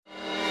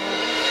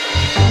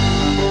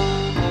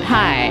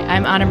Hi,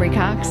 I'm Anna Marie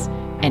Cox,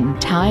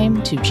 and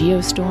time to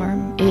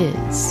Geostorm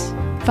is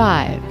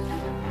 5,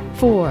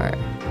 4,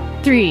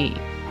 3,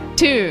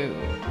 2,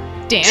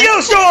 Dan.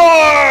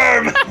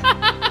 Geostorm!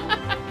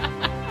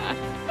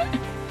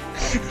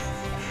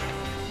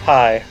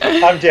 Hi,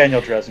 I'm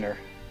Daniel Dresner.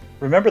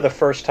 Remember the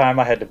first time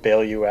I had to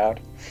bail you out?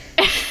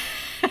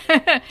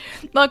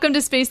 Welcome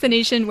to Space the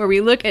Nation, where we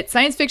look at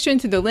science fiction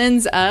through the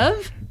lens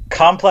of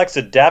complex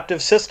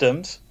adaptive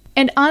systems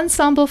and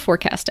ensemble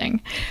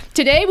forecasting.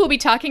 Today we'll be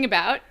talking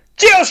about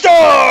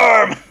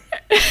Geostorm!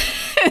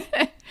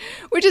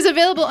 Which is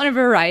available on a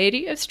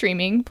variety of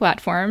streaming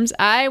platforms.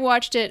 I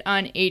watched it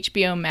on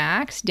HBO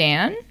Max.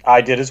 Dan?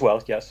 I did as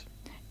well, yes.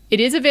 It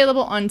is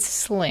available on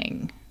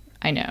Sling.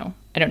 I know.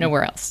 I don't know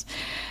where else.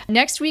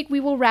 Next week we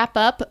will wrap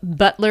up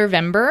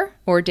Butlervember,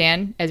 or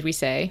Dan, as we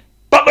say.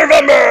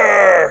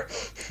 Butlervember!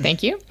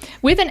 Thank you.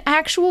 With an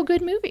actual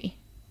good movie.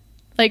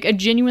 Like a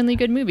genuinely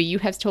good movie. You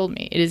have told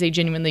me it is a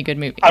genuinely good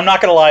movie. I'm not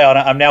going to lie,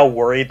 Anna. I'm now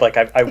worried. Like,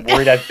 I'm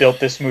worried I've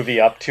built this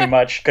movie up too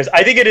much. Because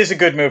I think it is a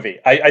good movie.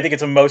 I think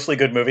it's a mostly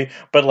good movie.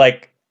 But,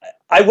 like,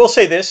 I will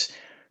say this.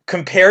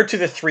 Compared to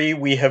the 3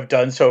 we have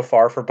done so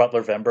far for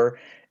Butlervember,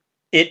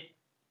 it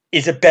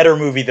is a better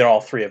movie than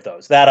all 3 of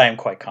those. That I am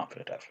quite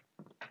confident of.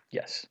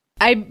 Yes.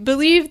 I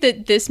believe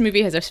that this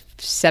movie has a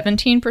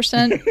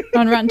 17%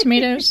 on Rotten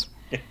Tomatoes.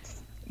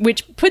 Yes.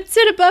 Which puts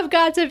it above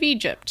Gods of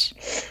Egypt.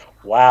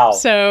 Wow.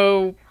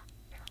 So,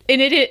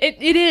 and it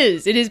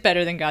is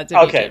better than Gods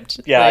of Egypt.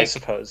 Okay, yeah, I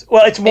suppose.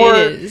 Well, it's more,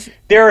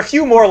 there are a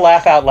few more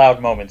laugh out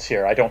loud moments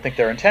here. I don't think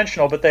they're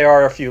intentional, but they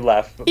are a few more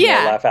laugh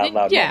out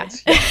loud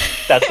moments. Yeah,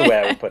 that's the way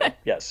I would put it,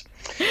 yes.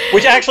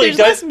 Which actually There's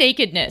less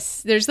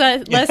nakedness. There's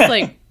less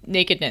like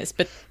nakedness,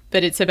 but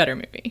it's a better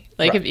movie.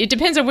 Like, right. It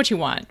depends on what you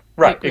want.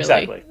 Right, like, really.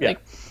 Exactly, yeah. Like,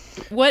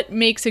 what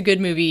makes a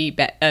good movie,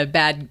 a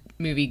bad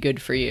movie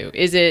good for you?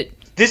 Is it...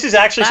 This is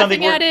actually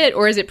something at it,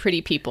 or is it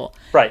pretty people?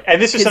 Right,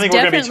 and this is something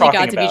we're going to be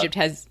talking about.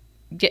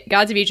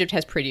 Gods of Egypt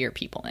has prettier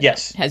people in it.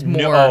 Yes. Has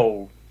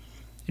more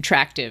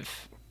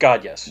attractive.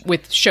 God, yes.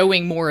 With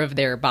showing more of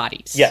their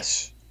bodies.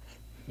 Yes.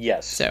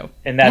 So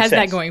in that it has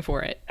sense, that going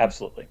for it.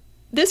 Absolutely.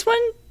 This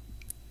one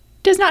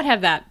does not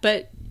have that,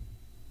 but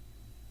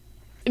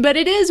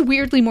it is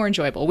weirdly more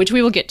enjoyable, which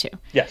we will get to.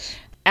 Yes.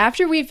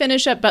 After we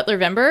finish up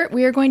Butlervember,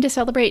 we are going to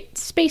celebrate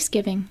Space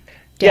Giving.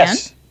 Dan?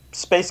 Yes.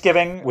 Space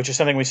Giving, which is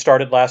something we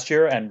started last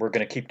year and we're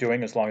going to keep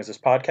doing as long as this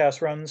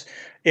podcast runs,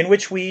 in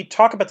which we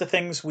talk about the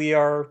things we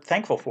are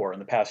thankful for in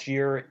the past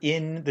year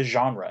in the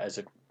genre, as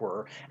it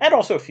were, and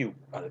also a few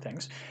other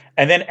things.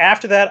 And then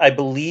after that, I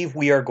believe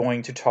we are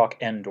going to talk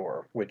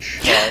Endor,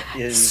 which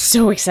is...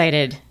 So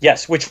excited.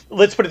 Yes, which,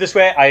 let's put it this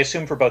way, I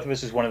assume for both of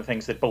us is one of the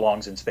things that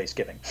belongs in Space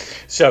Giving.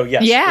 So,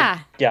 yes.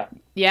 Yeah,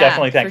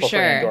 definitely thankful for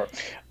Endor.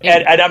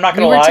 And I'm not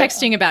going to lie. We were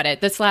texting about it.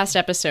 This last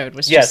episode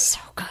was just so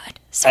good.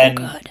 So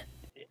good.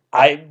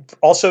 I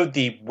also,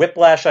 the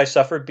whiplash I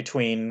suffered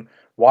between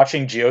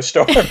watching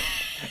Geostorm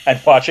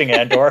and watching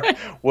Andor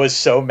was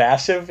so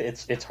massive,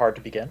 it's hard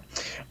to begin.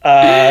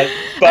 But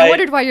I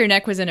wondered why your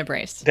neck was in a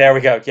brace. There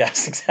we go.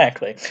 Yes,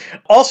 exactly.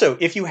 Also,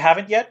 if you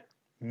haven't yet,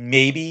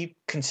 maybe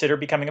consider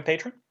becoming a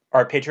patron.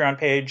 Our Patreon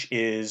page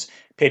is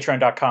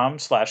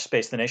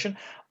patreon.com/spacethenation.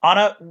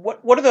 Anna,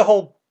 what are the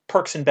whole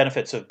perks and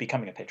benefits of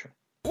becoming a patron?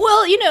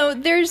 Well,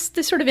 there's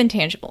the sort of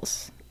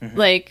intangibles,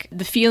 like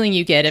the feeling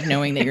you get of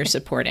knowing that you're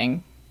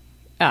supporting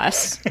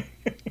us,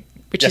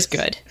 which is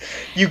good.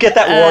 You get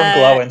that warm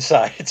glow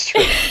inside. It's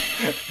true.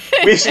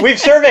 We've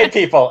surveyed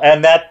people,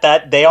 and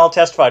that they all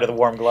testify to the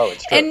warm glow.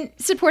 It's true. And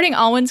supporting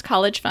Alwyn's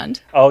college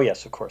fund. Oh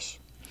yes, of course.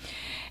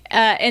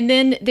 And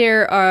then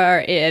there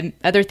are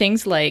other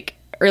things like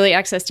early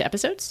access to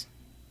episodes,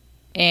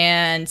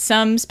 and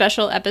some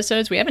special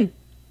episodes.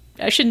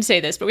 I shouldn't say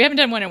this, but we haven't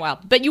done one in a while.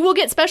 But you will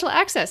get special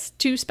access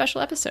to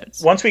special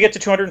episodes. Once we get to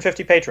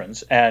 250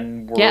 patrons,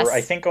 and we're, I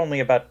think,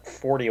 only about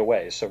 40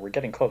 away, so we're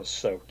getting close.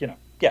 So,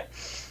 yeah.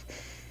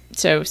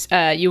 So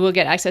you will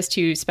get access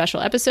to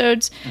special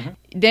episodes. Mm-hmm.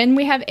 Then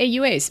we have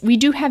AUAs. We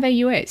do have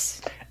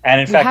AUAs. And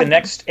in fact, the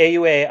next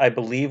AUA, I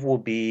believe, will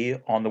be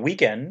on the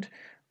weekend,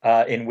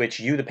 in which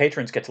you, the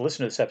patrons, get to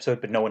listen to this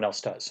episode, but no one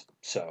else does.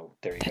 So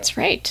there you go. That's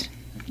right.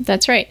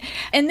 That's right.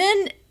 And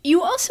then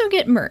you also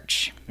get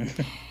merch.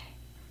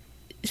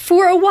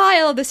 For a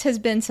while, this has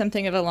been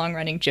something of a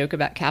long-running joke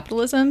about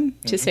capitalism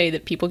to say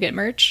that people get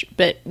merch,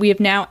 but we have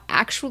now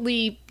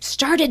actually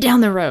started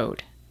down the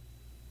road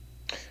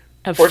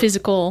of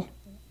physical,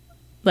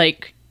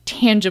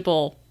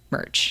 tangible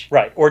merch.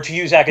 Right. Or to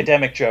use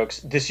academic jokes,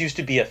 this used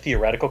to be a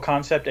theoretical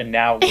concept, and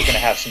now we're going to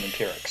have some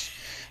empirics.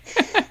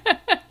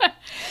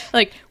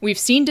 We've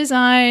seen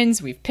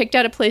designs, we've picked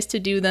out a place to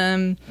do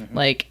them.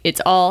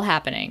 It's all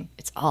happening.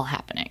 It's all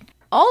happening.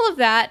 All of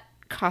that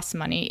costs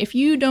money. If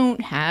you don't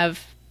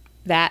have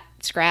that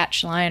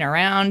scratch lying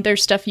around,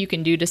 there's stuff you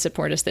can do to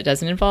support us that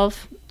doesn't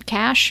involve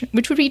cash,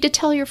 which would be to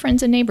tell your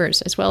friends and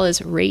neighbors, as well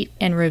as rate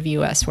and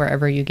review us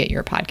wherever you get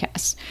your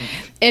podcasts.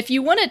 If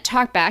you want to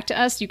talk back to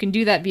us, you can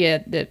do that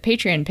via the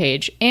Patreon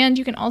page. And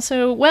you can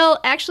also,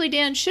 actually,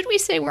 Dan, should we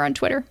say we're on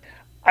Twitter?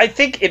 I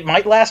think it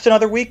might last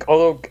another week,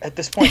 although at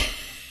this point,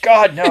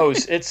 God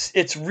knows.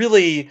 It's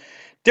really,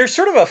 there's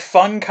sort of a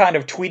fun kind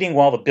of tweeting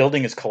while the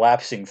building is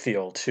collapsing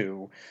feel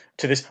to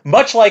this,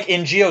 much like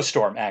in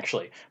Geostorm,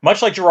 actually,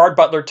 much like Gerard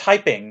Butler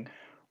typing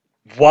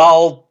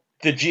while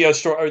the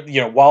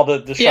Geostorm, while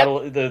the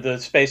shuttle, the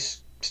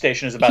space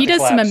station is about to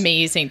collapse. He does some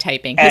amazing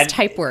typing. His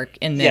type work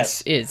in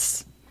this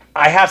is,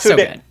 I have to so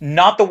admit, good.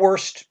 Not the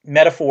worst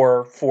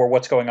metaphor for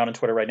what's going on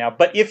Twitter right now.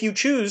 But if you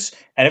choose,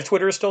 and if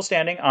Twitter is still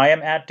standing, I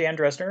am at Dan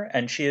Dresner,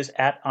 and she is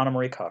at Anna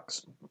Marie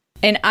Cox.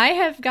 And I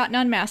have gotten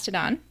on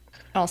Mastodon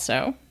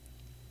also.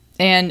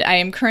 And I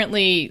am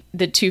currently,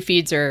 the two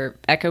feeds are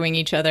echoing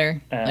each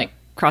other, like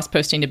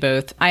cross-posting to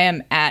both. I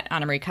am at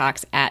Anna Marie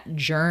Cox at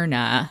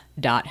journa.host.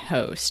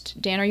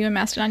 Dan, are you in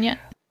Mastodon yet?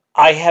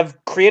 I have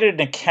created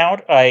an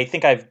account. I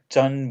think I've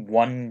done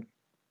one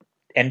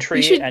entry.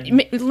 You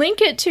should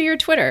link it to your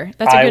Twitter.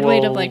 That's a good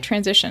way to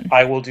transition.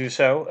 I will do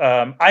so.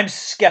 I'm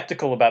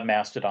skeptical about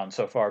Mastodon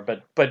so far,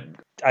 but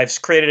I've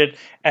created it,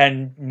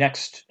 and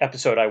next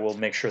episode I will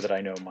make sure that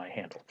I know my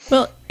handle.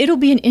 Well, it'll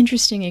be an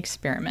interesting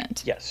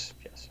experiment. Yes.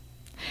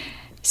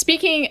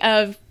 Speaking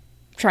of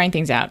trying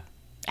things out,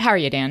 how are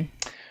you, Dan?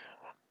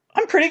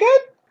 I'm pretty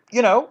good.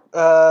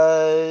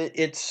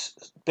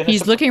 It's been.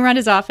 He's looking around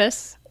his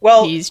office.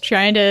 Well, he's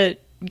trying to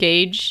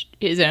gauge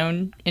his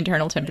own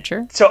internal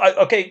temperature. So,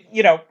 okay,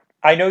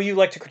 I know you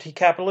like to critique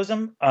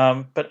capitalism,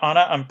 but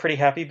Anna, I'm pretty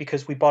happy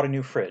because we bought a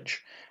new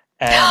fridge.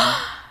 And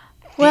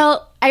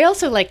well, I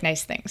also like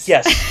nice things.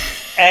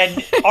 Yes.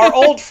 And our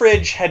old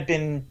fridge had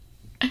been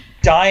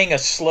dying a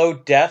slow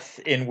death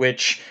in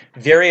which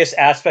various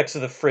aspects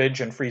of the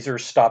fridge and freezer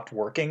stopped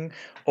working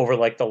over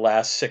the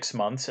last 6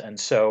 months. And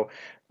so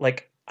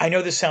I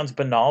know this sounds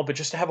banal, but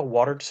just to have a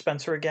water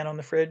dispenser again on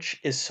the fridge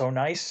is so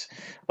nice.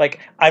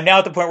 I'm now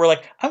at the point where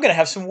I'm going to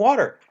have some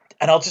water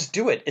and I'll just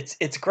do it.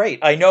 It's great.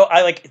 I know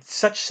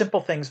such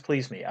simple things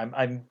please me.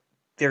 I'm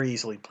very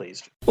easily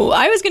pleased. Well,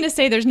 I was going to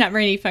say there's not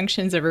very many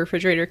functions a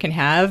refrigerator can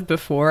have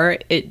before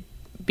it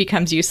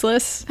becomes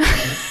useless.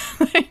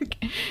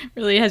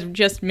 Really has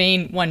just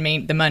one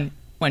main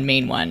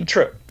one.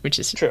 True. Which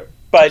is true.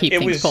 But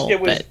it was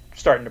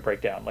starting to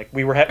break down.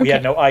 We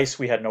had no ice,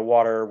 we had no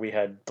water, we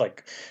had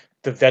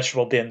the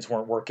vegetable bins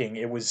weren't working.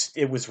 It was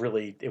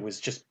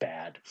just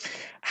bad.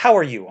 How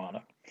are you,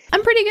 Anna?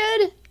 I'm pretty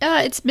good.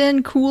 It's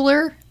been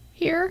cooler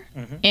here,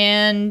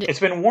 and it's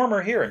been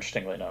warmer here,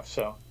 interestingly enough.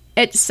 So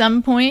at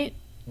some point,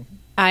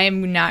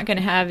 I'm not going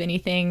to have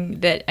anything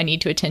that I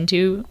need to attend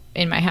to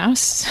in my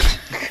house.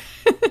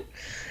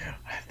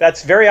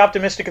 That's very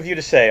optimistic of you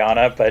to say,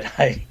 Anna, but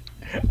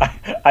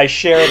I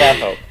share that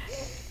hope.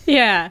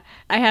 Yeah,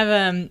 I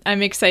have.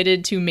 I'm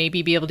excited to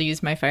maybe be able to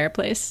use my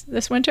fireplace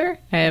this winter.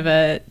 I have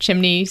a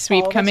chimney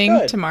sweep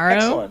coming tomorrow.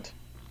 Excellent.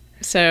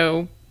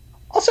 So,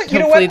 also, you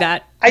know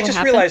what? I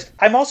just realized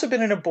I've also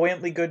been in a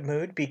buoyantly good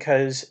mood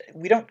because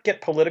we don't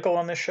get political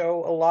on this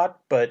show a lot,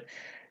 but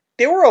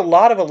there were a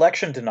lot of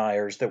election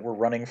deniers that were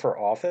running for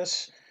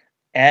office,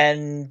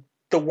 and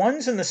the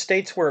ones in the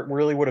states where it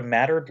really would have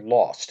mattered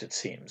lost, it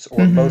seems,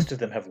 or most of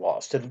them have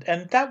lost,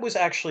 and that was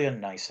actually a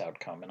nice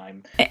outcome. And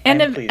I'm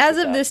pleased as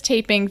with of that. this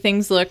taping,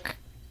 things look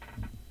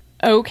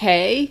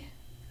okay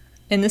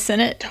in the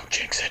Senate. Don't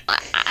jinx it.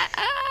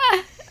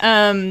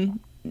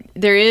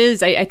 There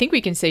is, I think we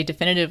can say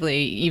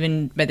definitively,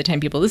 even by the time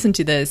people listen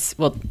to this,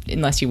 well,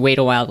 unless you wait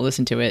a while to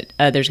listen to it,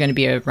 there's going to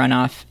be a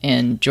runoff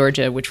in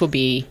Georgia, which will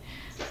be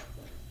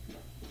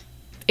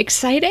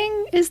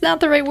exciting is not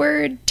the right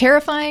word.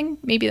 Terrifying,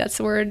 maybe that's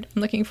the word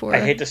I'm looking for. I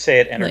hate to say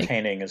it,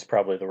 entertaining is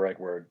probably the right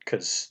word,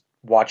 because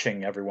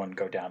watching everyone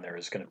go down there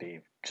is going to be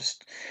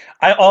just...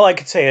 all I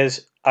could say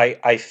is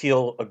I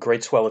feel a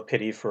great swell of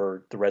pity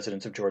for the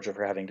residents of Georgia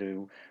for having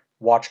to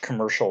watch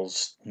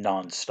commercials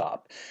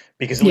nonstop.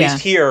 Because at least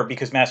here,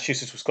 because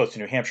Massachusetts was close to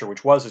New Hampshire,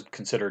 which was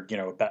considered,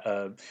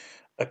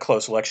 a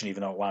close election,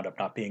 even though it wound up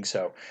not being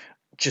so,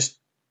 just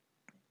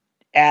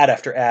ad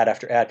after ad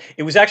after ad.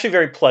 It was actually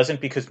very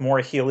pleasant because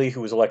Maura Healey, who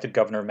was elected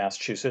governor of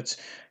Massachusetts,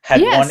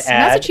 had one ad.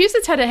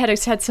 Massachusetts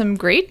had some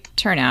great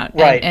turnout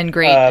and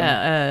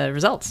great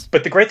results.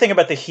 But the great thing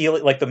about the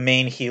Healey, the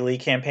main Healey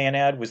campaign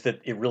ad, was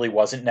that it really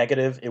wasn't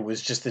negative. It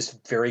was just this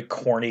very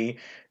corny,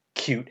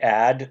 cute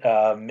ad,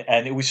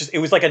 and it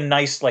was like a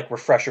nice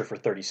refresher for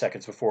 30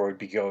 seconds before it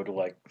would go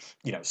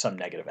to some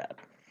negative ad.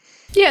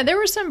 Yeah, there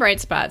were some bright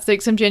spots,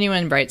 some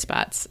genuine bright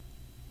spots.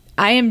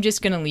 I am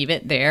just going to leave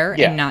it there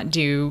and not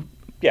do.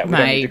 Yeah, we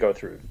don't need to go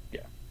through.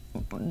 Yeah,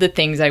 the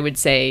things I would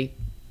say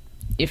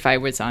if I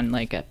was on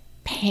a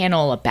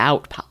panel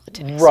about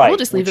politics. Right. We'll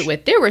just leave it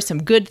with there were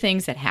some good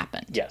things that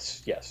happened.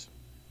 Yes.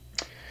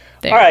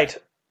 There. All right.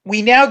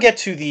 We now get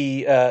to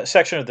the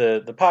section of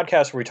the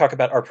podcast where we talk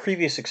about our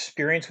previous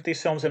experience with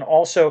these films, and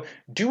also,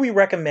 do we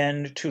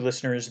recommend to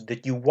listeners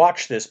that you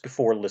watch this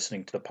before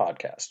listening to the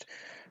podcast?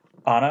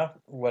 Anna,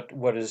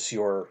 what is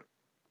your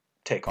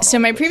take on? So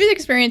my previous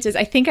experience is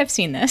I think I've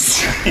seen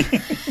this.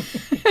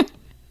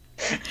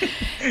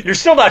 You're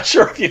still not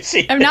sure if you've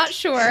seen it. I'm not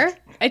sure.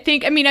 I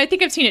think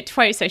I've seen it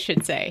twice, I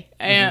should say.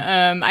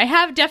 I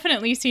have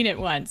definitely seen it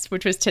once,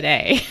 which was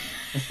today.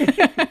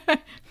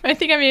 I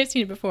think I may have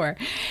seen it before.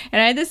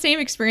 And I had the same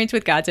experience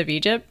with Gods of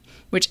Egypt,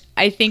 which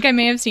I think I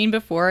may have seen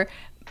before,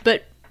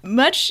 but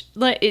much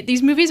like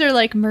these movies are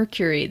like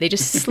mercury. They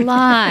just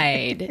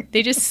slide.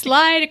 They just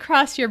slide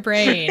across your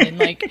brain, and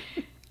like,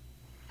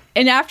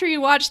 and after you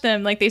watch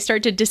them, like they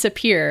start to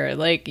disappear.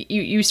 Like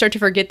you start to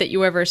forget that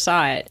you ever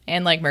saw it.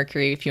 And like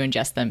mercury, if you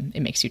ingest them,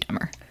 it makes you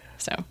dumber.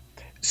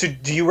 So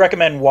do you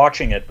recommend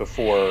watching it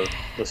before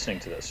listening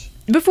to this?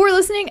 Before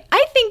listening,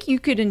 I think you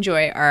could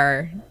enjoy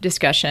our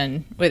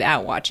discussion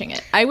without watching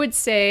it. I would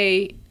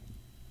say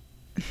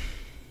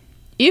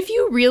if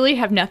you really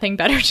have nothing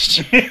better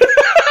to do.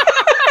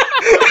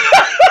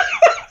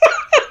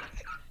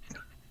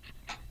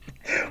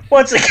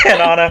 Once again,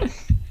 Anna,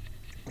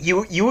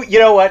 you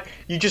know what?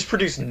 You just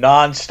produce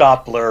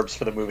non-stop blurbs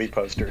for the movie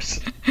posters.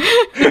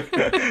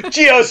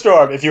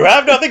 Geostorm, if you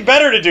have nothing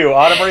better to do,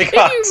 Anna Marie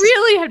Cox. If you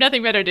really have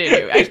nothing better to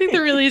do. I think that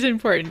really is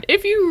important.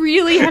 If you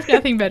really have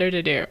nothing better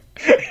to do.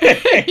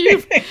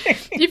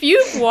 If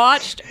you've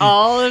watched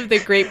all of the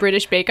Great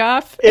British Bake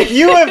Off. If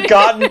you have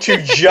gotten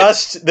to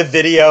just the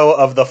video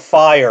of the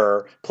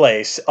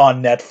fireplace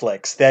on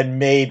Netflix, then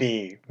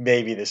maybe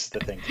this is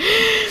the thing to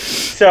do.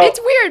 So it's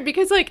weird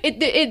because like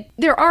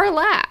there are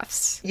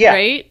laughs. Yeah.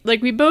 Right?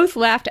 Like we both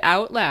laughed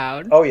out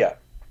loud. Oh yeah.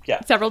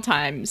 Yeah. Several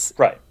times.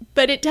 Right.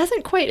 But it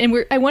doesn't quite,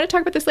 and I want to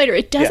talk about this later,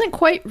 it doesn't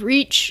quite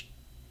reach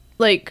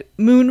like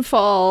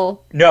Moonfall.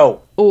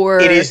 No. Or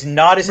it is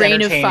not as Reign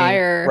entertaining. of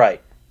Fire.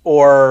 Right.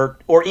 Or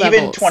even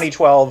levels.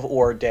 2012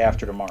 or Day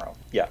After Tomorrow.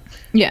 Yeah.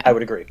 Yeah. I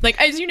would agree.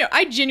 Like, as you know,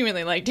 I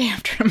genuinely like Day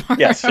After Tomorrow.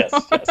 Yes.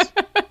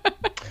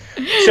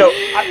 So,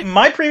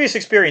 my previous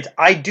experience,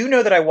 I do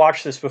know that I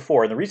watched this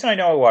before. And the reason I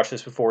know I watched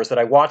this before is that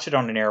I watched it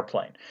on an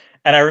airplane.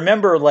 And I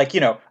remember, like, I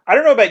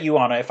don't know about you,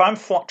 Anna, if I'm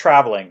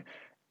traveling,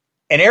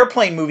 an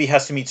airplane movie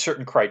has to meet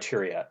certain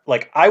criteria.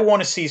 Like, I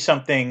want to see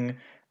something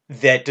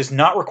that does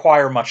not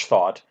require much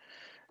thought,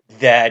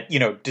 that,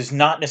 does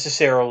not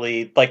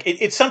necessarily, like,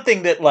 it's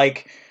something that,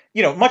 like,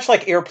 much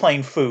like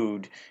airplane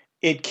food,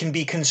 it can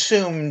be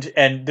consumed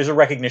and there's a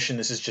recognition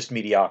this is just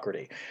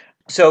mediocrity.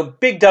 So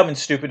Big, Dumb, and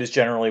Stupid is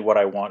generally what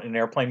I want in an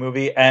airplane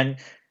movie. And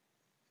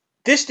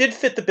this did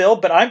fit the bill,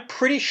 but I'm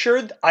pretty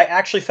sure I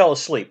actually fell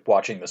asleep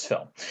watching this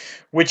film,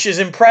 which is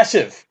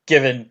impressive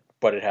given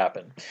what had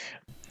happened.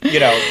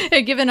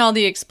 Given all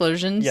the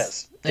explosions.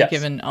 Yes.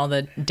 Given all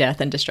the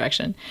death and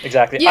destruction.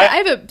 Exactly. Yeah, I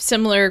have a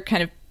similar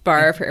kind of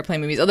bar for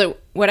airplane movies. Although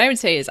what I would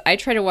say is I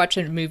try to watch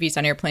movies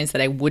on airplanes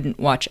that I wouldn't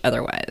watch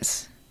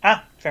otherwise.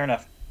 Fair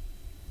enough.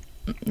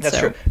 That's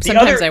true.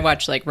 Sometimes I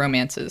watch like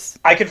romances.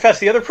 I confess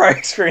the other prior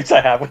experience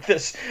I have with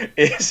this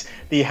is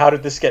the How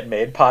Did This Get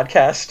Made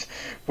podcast,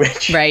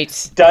 which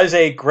does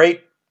a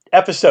great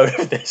episode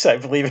of this, I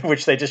believe, in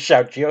which they just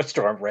shout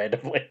Geostorm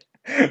randomly.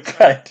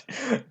 But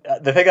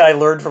the thing I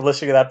learned from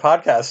listening to that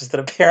podcast is that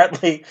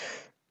apparently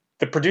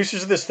the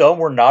producers of this film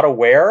were not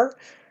aware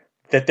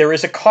that there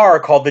is a car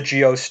called the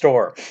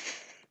Geostorm,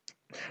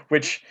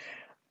 which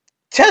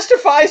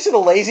testifies to the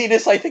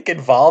laziness, I think,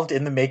 involved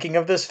in the making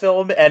of this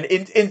film. And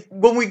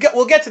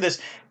we'll get to this,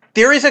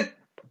 there is a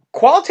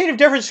qualitative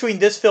difference between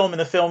this film and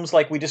the films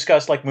like we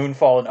discussed, like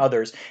Moonfall and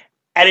others.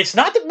 And it's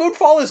not that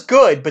Moonfall is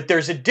good, but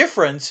there's a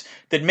difference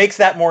that makes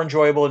that more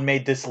enjoyable and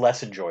made this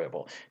less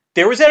enjoyable.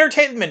 There was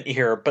entertainment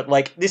here, but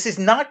like this is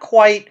not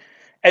quite,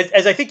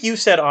 as I think you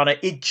said, Anna,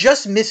 it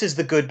just misses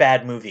the good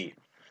bad movie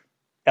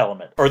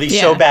element, or the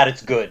so bad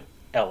it's good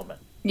element.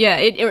 Yeah,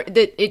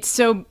 it's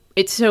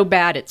so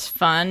bad it's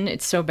fun.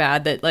 It's so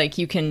bad that like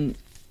you can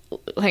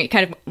like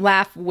kind of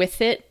laugh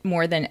with it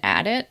more than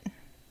at it.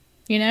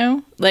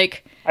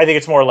 Like I think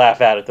it's more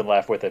laugh at it than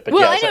laugh with it. But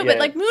I know, but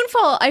like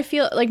Moonfall, I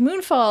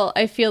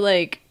feel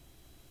like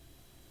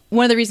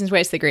one of the reasons why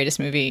it's the greatest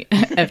movie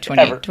of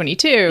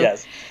 2022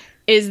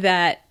 is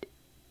that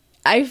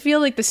I feel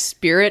like the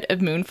spirit of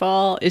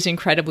Moonfall is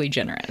incredibly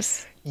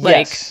generous.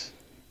 Like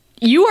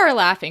you are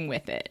laughing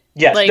with it.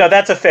 Yes, like, no,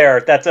 that's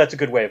a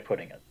good way of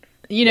putting it.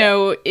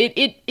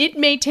 It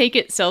may take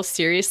itself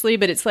seriously,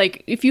 but it's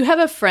like if you have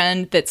a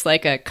friend that's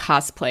like a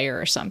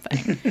cosplayer or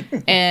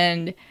something,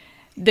 and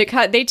they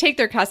take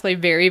their cosplay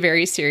very,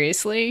 very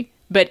seriously,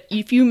 but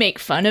if you make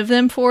fun of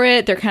them for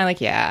it, they're kind of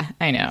like, yeah,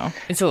 I know,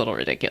 it's a little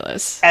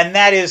ridiculous. And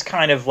that is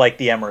kind of like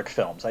the Emmerich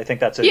films. I think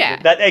that's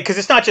because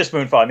it's not just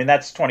Moonfall. I mean,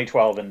 that's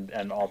 2012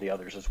 and all the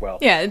others as well.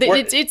 Yeah,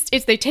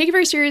 it's they take it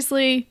very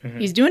seriously. Mm-hmm.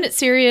 He's doing it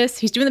serious.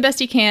 He's doing the best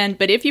he can.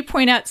 But if you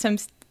point out some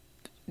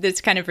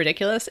that's kind of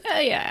ridiculous,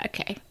 okay. Yeah.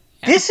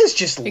 This is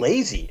just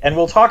lazy, and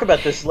we'll talk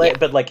about this later. Yeah.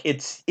 But like,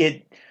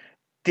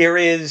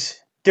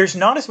 there's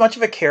not as much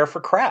of a care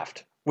for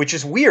craft, which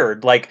is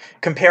weird, like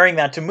comparing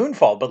that to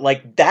Moonfall, but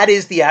like that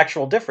is the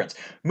actual difference.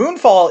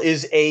 Moonfall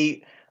is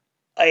it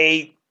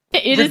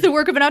is the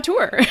work of an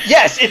auteur.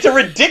 Yes, it's a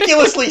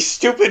ridiculously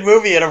stupid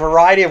movie in a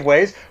variety of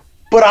ways,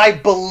 but I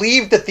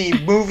believe that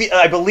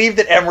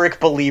Emmerich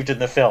believed in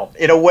the film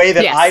in a way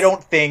that I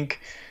don't think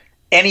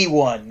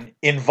anyone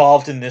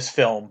involved in this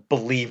film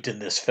believed in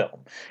this film.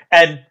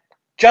 And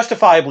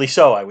justifiably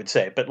so, I would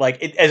say. But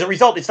like as a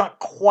result, it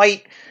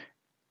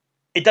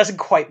doesn't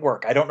quite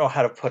work. I don't know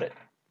how to put it.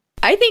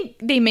 I think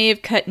they may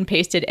have cut and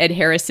pasted Ed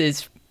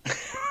Harris's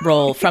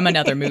role from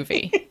another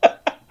movie.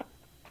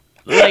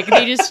 Like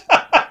they just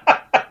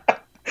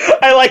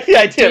I like the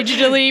idea.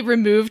 Digitally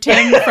removed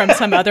him from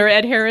some other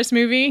Ed Harris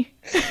movie.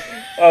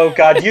 Oh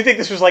God! Do you think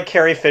this was like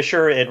Carrie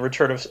Fisher in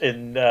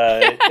in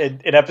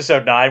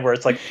episode 9, where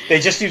it's like they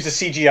just used a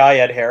CGI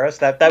Ed Harris?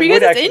 That because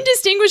would it's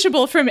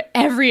indistinguishable from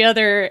every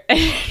other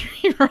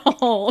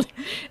role.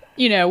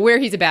 You know, where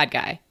he's a bad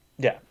guy.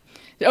 Yeah.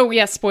 Oh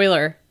yeah,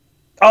 spoiler.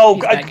 Oh,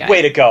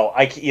 way to go!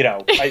 I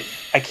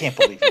can't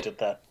believe you did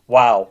that.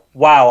 Wow,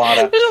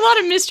 Anna. There's a lot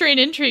of mystery and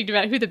intrigue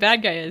about who the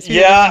bad guy is.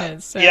 Yeah.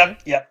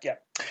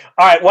 Yep.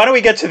 All right, why don't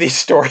we get to the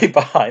story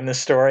behind the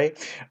story?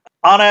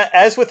 Anna,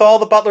 as with all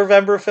the Butler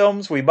Vember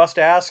films, we must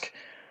ask,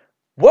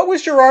 what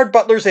was Gerard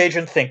Butler's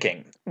agent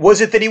thinking?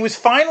 Was it that he was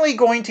finally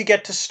going to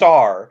get to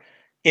star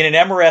in an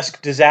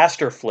Emmer-esque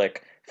disaster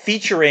flick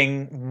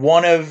featuring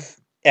one of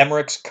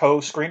Emmerich's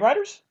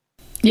co-screenwriters?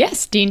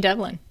 Yes, Dean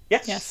Devlin.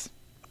 Yes.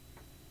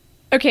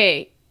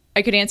 Okay,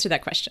 I could answer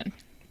that question.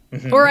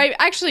 Mm-hmm. Or I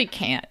actually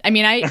can't. I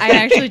mean, I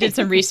actually did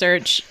some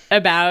research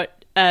about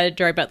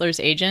Gerard Butler's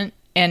agent,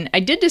 and I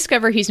did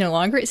discover he's no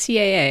longer at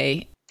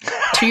CAA.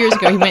 2 years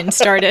ago, he went and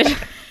started.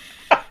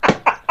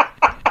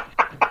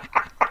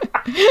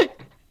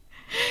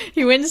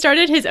 He went and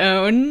started his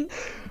own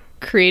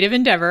creative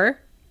endeavor.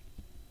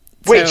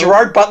 Wait,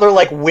 Gerard Butler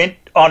went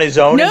on his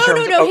own? No.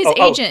 His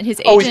agent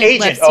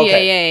left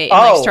CAA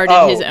and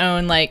started his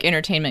own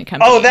entertainment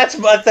company. Oh,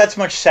 that's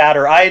much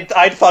sadder.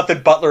 I'd thought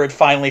that Butler had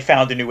finally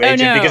found a new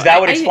agent because that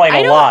would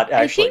explain a lot.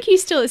 Actually, I think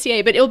he's still at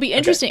CAA, but it'll be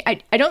interesting.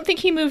 Okay. I don't think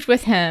he moved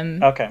with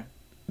him. Okay.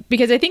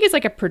 Because I think it's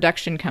like a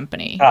production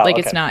company.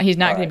 It's not. He's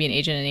not going to be an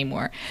agent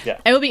anymore. Yeah.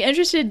 I will be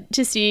interested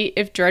to see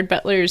if Gerard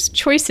Butler's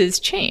choices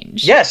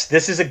change. Yes,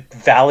 this is a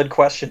valid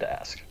question to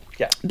ask.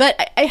 Yeah.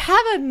 But I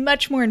have a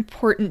much more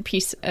important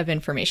piece of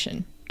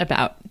information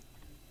about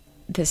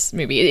this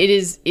movie. It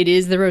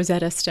is the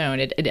Rosetta Stone.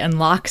 It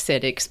unlocks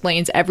it. It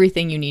explains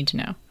everything you need to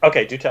know.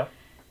 Okay, do tell.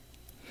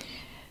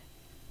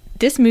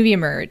 This movie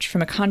emerged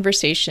from a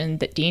conversation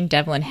that Dean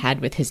Devlin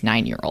had with his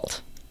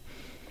 9-year-old.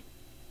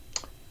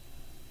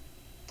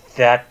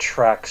 That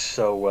tracks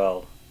so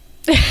well.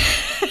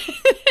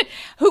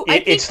 Who I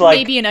think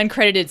may be an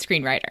uncredited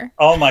screenwriter.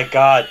 Oh my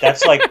God,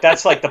 that's like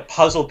the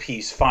puzzle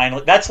piece.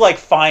 Finally, that's like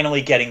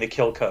finally getting the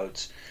kill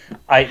codes.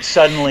 It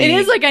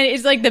is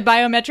it's like the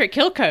biometric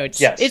kill codes.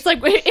 Yes, it's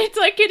like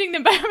getting the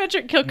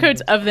biometric kill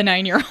codes of the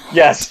 9-year-old.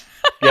 Yes.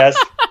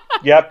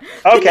 Yep.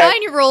 Okay. The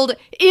 9-year-old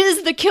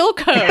is the kill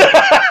code.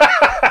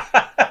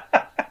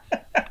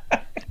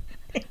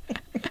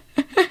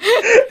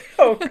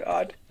 Oh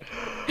God.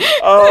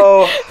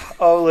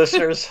 Oh,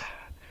 listeners.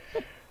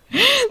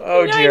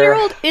 Oh, dear.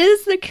 9-year-old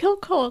is the kill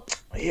code.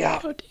 Yeah.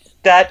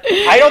 That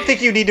I don't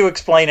think you need to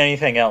explain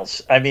anything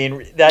else. I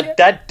mean,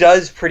 that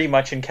does pretty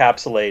much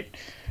encapsulate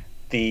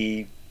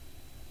the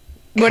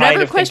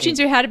whatever questions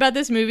you had about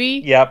this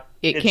movie. Yep.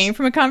 It came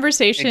from a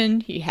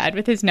conversation he had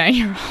with his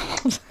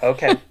 9-year-old.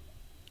 Okay.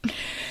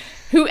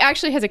 Who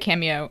actually has a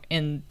cameo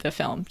in the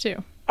film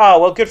too. Oh,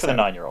 well, good for the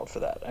 9-year-old for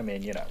that. I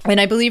mean, And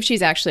I believe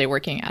she's actually a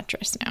working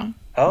actress now.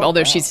 Oh,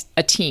 although she's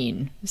a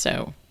teen,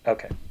 so.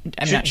 Okay.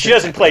 I'm not she sure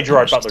doesn't play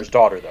Gerard Butler's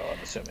daughter, though, I'm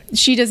assuming.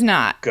 She does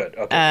not. Good.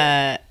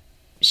 Okay.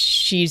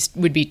 She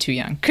would be too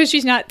young because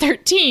she's not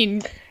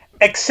 13.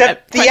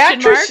 Except the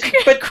actress.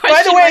 But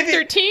by the way,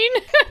 13.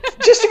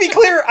 Just to be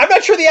clear, I'm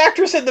not sure the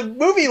actress in the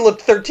movie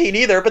looked 13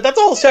 either. But that's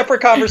a whole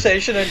separate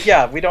conversation,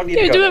 and we don't need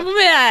to go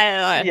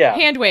there. Yeah.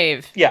 Hand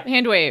wave. Yeah.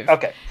 Hand wave.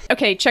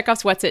 Okay.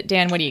 Chekhov's What's It?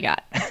 Dan, what do you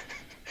got?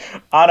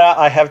 Anna,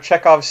 I have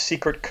Chekhov's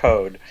secret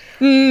code,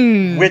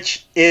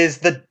 which is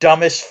the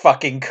dumbest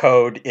fucking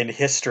code in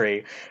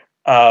history.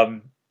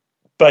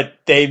 But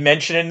they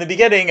mention it in the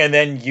beginning and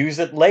then use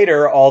it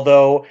later,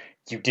 although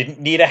you didn't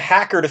need a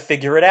hacker to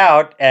figure it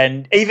out.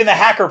 And even the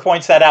hacker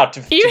points that out,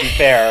 to be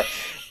fair.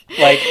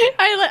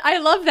 I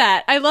love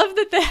that. I love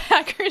that the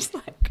hacker's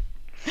like,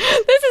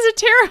 this is a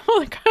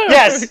terrible code.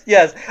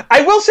 Yes.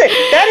 I will say,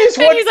 that is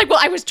one... And he's like, well,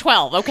 I was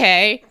 12,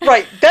 okay?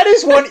 Right. That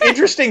is one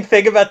interesting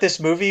thing about this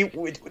movie,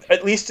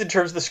 at least in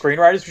terms of the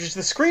screenwriters, which is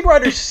the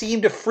screenwriters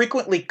seem to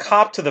frequently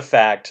cop to the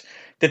fact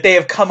that they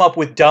have come up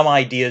with dumb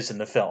ideas in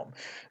the film.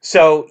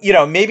 So,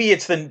 maybe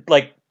it's the,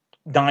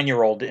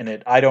 9-year-old in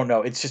it. I don't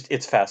know.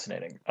 It's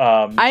fascinating.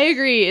 I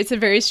agree. It's a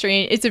very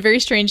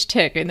strange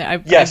tick. And I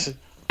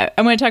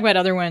want to talk about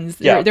other ones.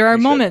 There are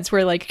moments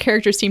where,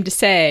 characters seem to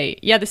say,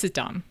 yeah, this is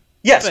dumb.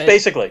 Yes,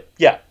 basically.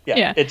 Yeah.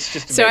 It's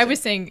just amazing. So I was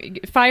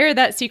saying, fire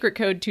that secret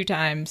code 2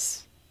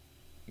 times,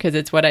 because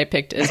it's what I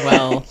picked as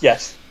well.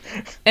 Yes.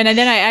 And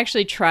then I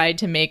actually tried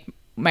to make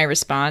my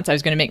response. I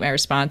was going to make my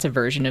response a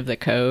version of the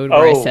code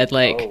where I said,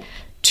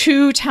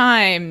 2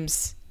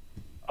 times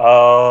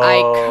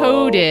I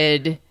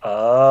coded,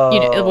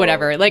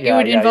 whatever. It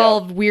would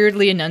involve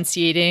weirdly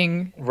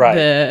enunciating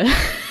the...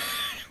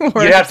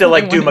 You'd have to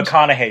do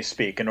McConaughey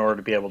speak in order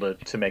to be able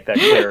to make that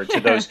clear to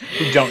those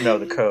who don't know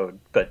the code.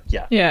 But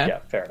yeah,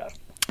 fair enough.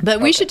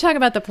 But we should talk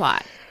about the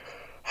plot.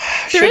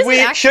 Should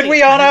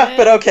we, Anna?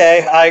 But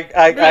okay,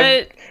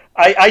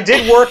 I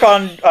did work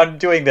on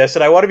doing this,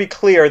 and I want to be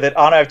clear that,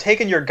 Anna, I've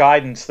taken your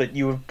guidance that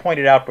you have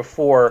pointed out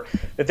before,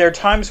 that there are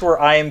times where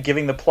I am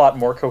giving the plot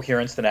more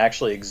coherence than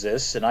actually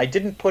exists, and I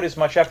didn't put as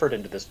much effort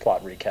into this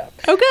plot recap.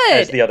 Oh, good.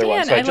 As the other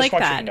one. So I just like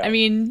want that. You to know. I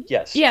mean,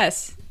 yes.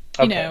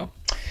 You know.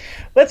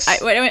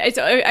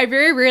 I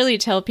very rarely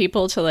tell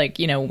people to, like,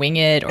 you know, wing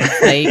it or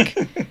fake.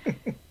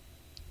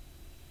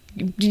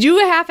 Do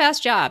a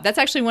half-assed job. That's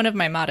actually one of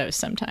my mottos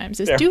sometimes,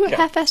 is do a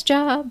half-assed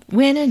job.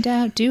 When in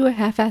doubt, do a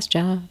half-assed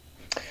job.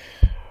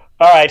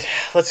 All right,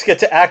 let's get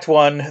to Act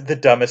 1, the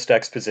dumbest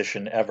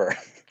exposition ever.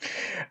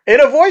 In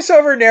a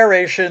voiceover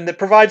narration that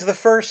provides the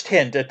first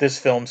hint at this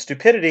film's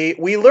stupidity,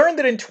 we learn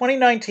that in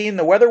 2019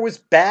 the weather was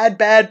bad,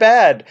 bad,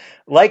 bad.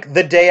 Like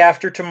the day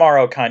after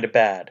tomorrow kind of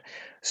bad.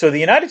 So the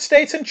United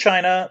States and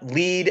China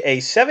lead a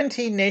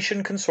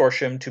 17-nation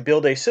consortium to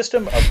build a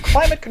system of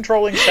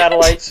climate-controlling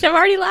satellites. I'm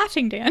already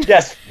laughing, Dan.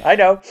 Yes, I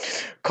know.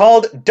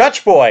 Called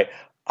Dutch Boy.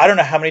 I don't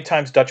know how many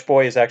times Dutch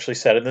Boy is actually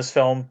said in this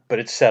film, but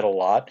it's said a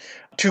lot.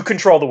 To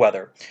control the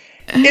weather.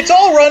 It's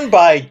all run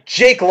by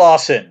Jake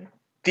Lawson,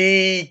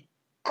 the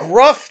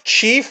gruff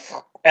chief,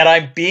 and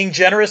I'm being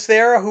generous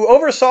there, who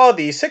oversaw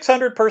the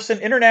 600-person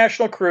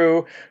international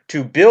crew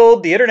to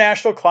build the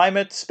International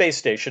Climate Space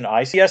Station,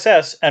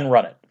 ICSS, and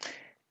run it.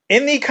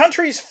 In the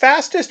country's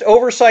fastest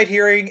oversight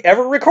hearing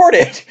ever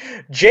recorded,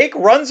 Jake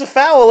runs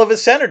afoul of a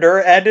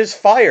senator and is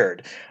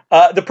fired.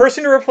 The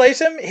person to replace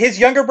him, his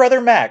younger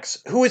brother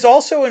Max, who is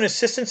also an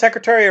assistant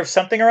secretary of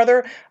something or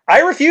other.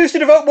 I refuse to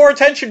devote more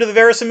attention to the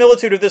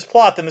verisimilitude of this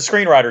plot than the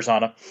screenwriters,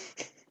 Anna.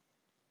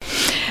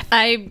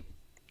 I'm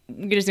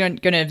just going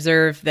to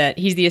observe that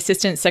he's the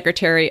assistant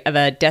secretary of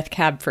a Death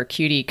Cab for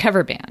Cutie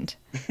cover band.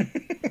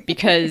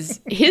 Because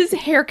his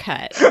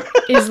haircut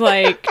is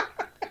like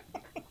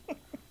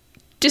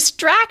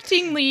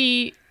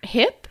distractingly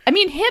hip. I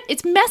mean, hip,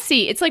 it's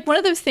messy. It's like one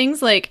of those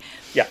things like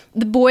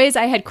the boys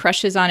I had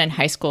crushes on in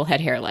high school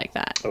had hair like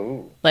that.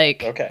 Oh.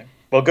 Like, okay.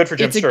 Well, good for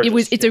Jim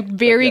Sturgis. It's a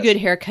very good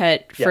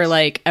haircut for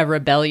like a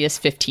rebellious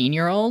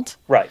 15-year-old.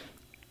 Right.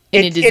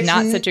 And it is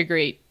not such a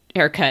great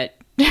haircut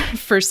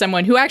for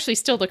someone who actually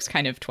still looks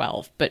kind of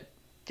 12, but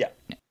yeah.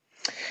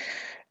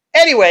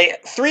 Anyway,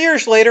 3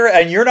 years later,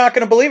 and you're not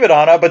going to believe it,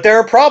 Anna, but there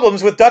are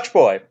problems with Dutch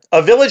Boy.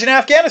 A village in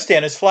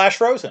Afghanistan is flash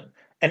frozen.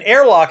 An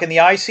airlock in the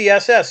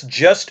ICSS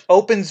just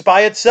opens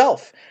by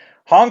itself.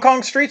 Hong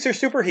Kong streets are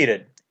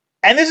superheated.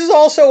 And this is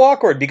also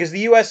awkward because the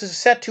U.S. is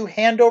set to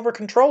hand over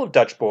control of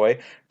Dutch Boy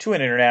to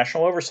an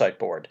international oversight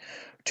board.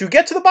 To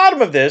get to the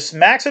bottom of this,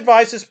 Max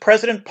advises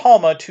President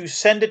Palma to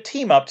send a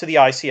team up to the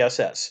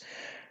ICSS.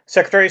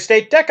 Secretary of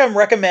State Deckham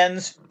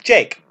recommends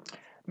Jake.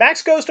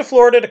 Max goes to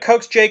Florida to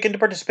coax Jake into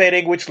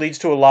participating, which leads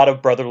to a lot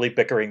of brotherly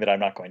bickering that I'm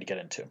not going to get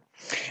into.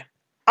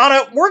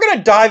 Anna, we're going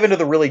to dive into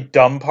the really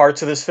dumb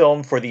parts of this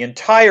film for the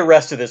entire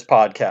rest of this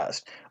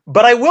podcast.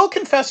 But I will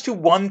confess to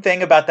one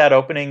thing about that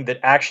opening that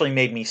actually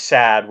made me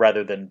sad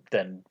rather than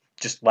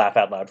just laugh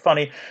out loud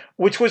funny,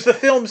 which was the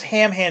film's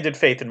ham-handed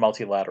faith in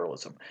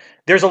multilateralism.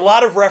 There's a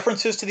lot of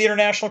references to the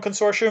International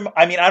Consortium.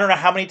 I mean, I don't know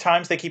how many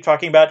times they keep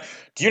talking about,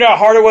 do you know how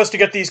hard it was to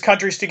get these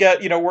countries to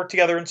get, work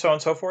together and so on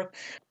and so forth?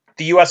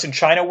 The US and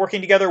China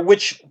working together,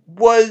 which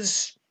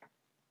was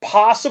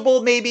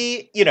possible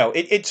maybe,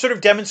 it sort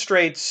of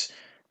demonstrates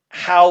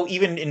how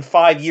even in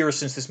 5 years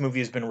since this movie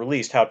has been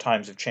released, how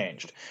times have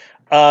changed.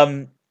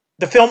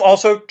 The film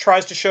also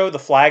tries to show the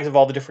flags of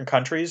all the different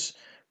countries,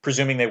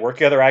 presuming they work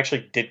together. I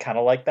actually did kind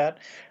of like that.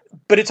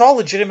 But it's all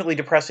legitimately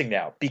depressing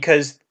now,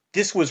 because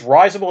this was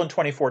risible in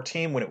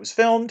 2014 when it was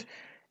filmed,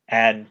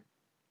 and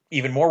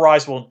even more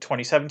risible in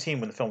 2017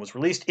 when the film was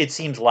released. It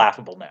seems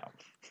laughable now.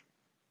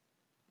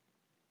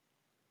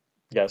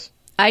 Yes.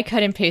 I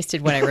cut and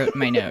pasted what I wrote in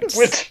my notes.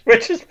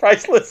 which is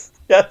priceless.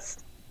 Yes.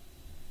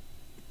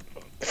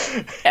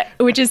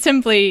 Which is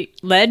simply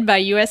led by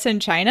US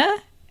and China?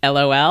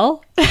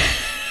 LOL.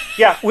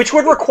 Yeah, which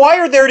would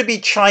require there to be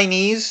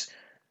Chinese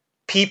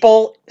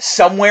people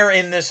somewhere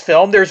in this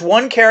film. There's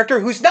one character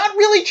who's not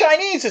really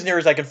Chinese, as near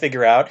as I can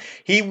figure out.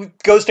 He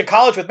goes to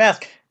college with math.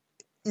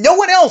 No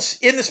one else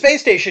in the space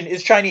station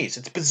is Chinese.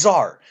 It's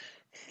bizarre.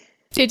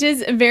 It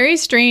is a very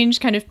strange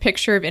kind of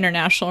picture of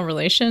international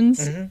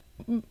relations.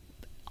 Mm-hmm.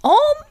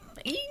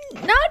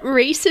 Not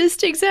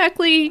racist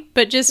exactly,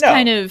 but just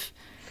kind of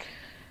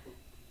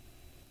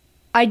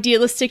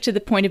idealistic to the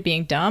point of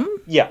being dumb.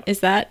 Yeah. Is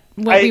that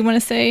what we want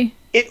to say?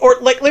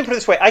 Let me put it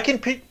this way. I can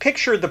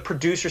picture the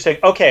producer saying,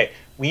 okay,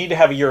 we need to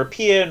have a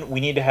European, we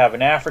need to have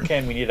an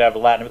African, we need to have a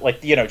Latin,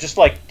 just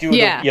like do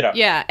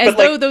Yeah, as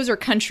though those are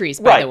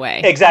countries, by the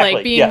way. Exactly.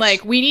 Like being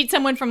like, we need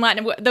someone from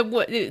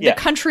the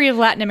country of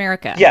Latin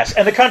America. Yes,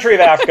 and the country of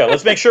Africa.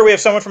 Let's make sure we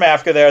have someone from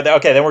Africa there.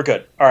 Okay, then we're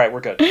good. All right,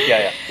 we're good.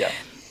 Yeah.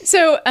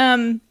 So,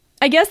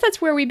 I guess that's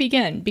where we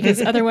begin,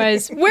 because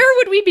otherwise, where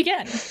would we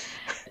begin?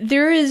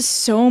 There is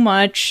so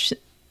much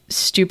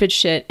stupid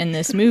shit in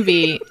this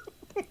movie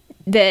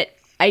that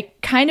I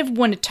kind of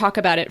want to talk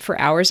about it for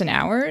hours and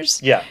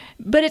hours. Yeah.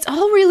 But it's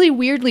all really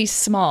weirdly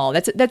small.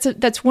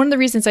 That's one of the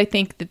reasons I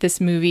think that this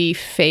movie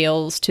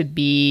fails to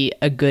be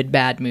a good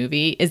bad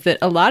movie, is that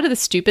a lot of the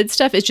stupid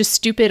stuff is just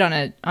stupid on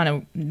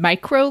a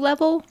micro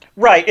level.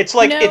 Right. It's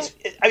like, You know?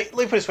 let me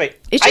put it this way.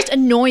 It's just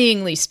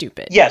annoyingly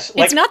stupid. Yes,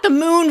 like- it's not the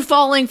moon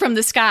falling from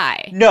the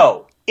sky.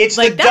 No. It's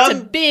Like, the that's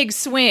dumb... a big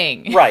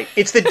swing. Right.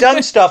 It's the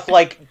dumb stuff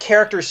like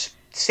characters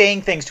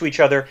saying things to each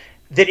other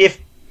that if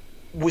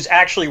was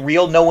actually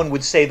real, no one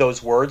would say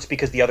those words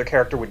because the other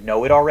character would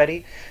know it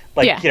already.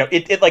 Like, Yeah. you know,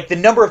 it like the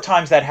number of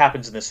times that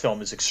happens in this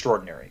film is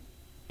extraordinary.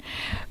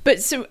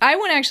 But so I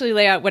want to actually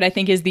lay out what I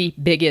think is the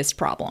biggest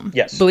problem.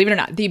 Yes. Believe it or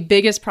not, the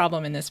biggest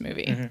problem in this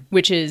movie,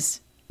 which is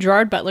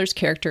Gerard Butler's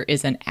character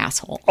is an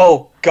asshole.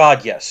 Oh,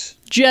 God, yes.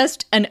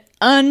 Just an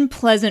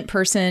unpleasant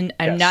person.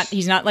 Yes.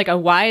 He's not like a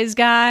wise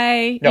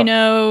guy, No. you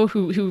know,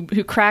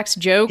 who cracks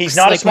jokes. He's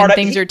not like a smart... when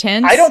things are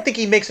tense. I don't think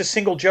he makes a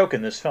single joke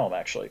in this film,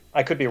 actually.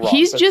 I could be wrong.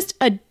 He's but- just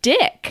a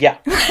dick. Yeah.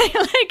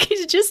 Like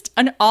he's just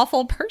an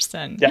awful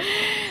person. Yeah.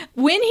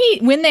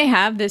 When they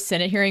have this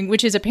Senate hearing,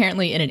 which is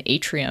apparently in an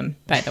atrium,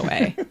 by the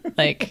way,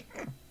 like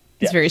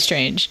it's Yeah. very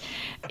strange.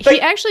 But-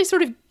 He actually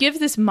sort of gives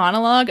this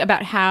monologue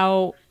about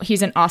how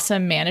he's an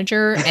awesome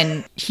manager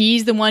and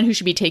he's the one who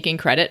should be taking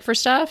credit for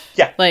stuff.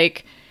 Yeah.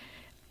 Like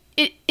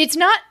it's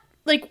not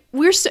like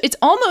it's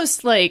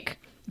almost like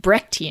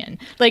Brechtian.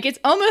 Like it's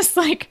almost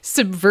like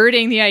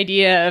subverting the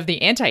idea of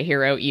the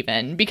anti-hero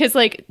even, because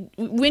like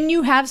when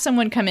you have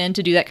someone come in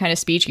to do that kind of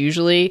speech,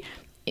 usually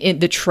in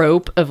the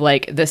trope of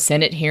like the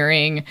Senate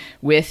hearing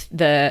with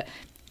the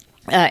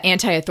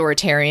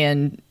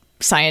anti-authoritarian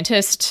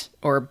scientist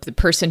or the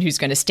person who's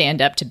going to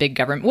stand up to big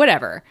government,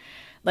 whatever,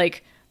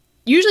 like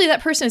usually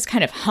that person is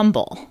kind of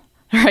humble,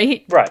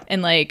 right? Right.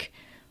 And like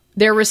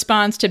their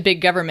response to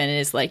big government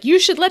is like, you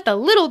should let the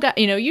little guy,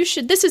 you know,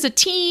 this is a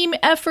team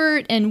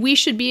effort and we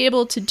should be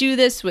able to do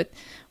this with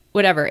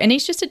whatever. And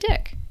he's just a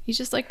dick. He's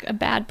just like a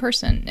bad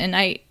person.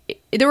 And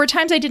there were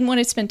times I didn't want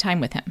to spend time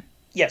with him.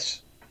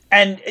 Yes.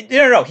 And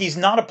no, he's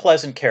not a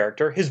pleasant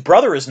character. His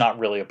brother is not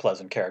really a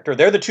pleasant character.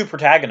 They're the two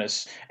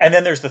protagonists, and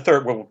then there's the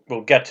third.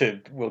 We'll get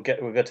to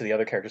the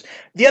other characters.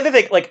 The other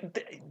thing,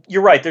 like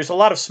you're right, there's a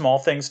lot of small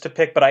things to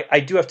pick, but I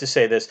do have to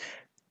say this: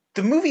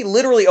 the movie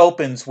literally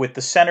opens with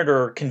the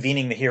senator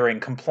convening the hearing,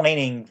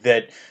 complaining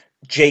that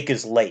Jake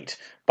is late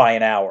by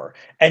an hour,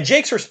 and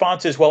Jake's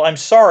response is, "Well, I'm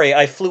sorry,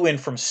 I flew in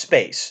from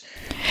space,"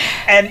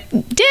 and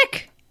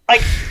Dick.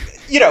 like,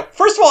 you know,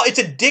 first of all, it's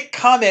a dick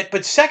comment,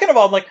 but second of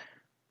all, I'm like,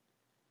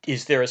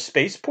 is there a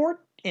spaceport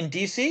in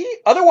DC?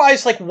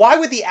 Otherwise, like, why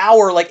would the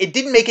hour, like, it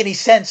didn't make any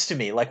sense to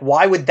me. Like,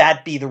 why would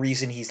that be the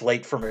reason he's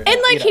late for me?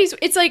 And like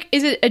it's like,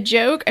 is it a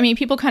joke? I mean,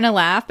 people kind of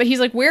laugh, but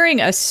he's like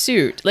wearing a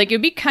suit. Like it'd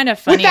be kind of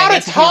funny without I a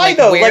guess, if he was, tie, like,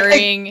 though.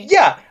 wearing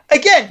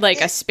Again, like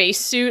a space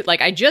suit.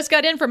 Like I just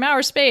got in from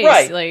outer space.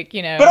 Right. Like,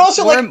 you know, But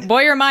also, like-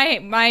 boy, are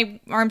my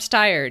arms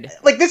tired.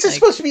 like, this is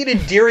supposed to be an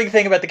endearing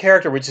thing about the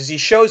character, which is he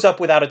shows up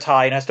without a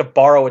tie and has to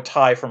borrow a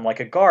tie from, like,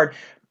 a guard.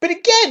 But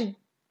again,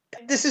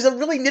 this is a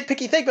really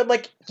nitpicky thing, but,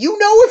 like, you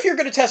know, if you're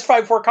going to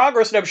testify before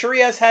Congress, and I'm sure he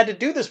has had to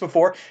do this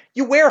before,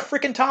 you wear a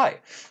freaking tie.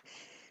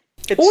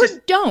 It's Or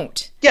just-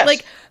 don't. Yes.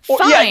 Like Or-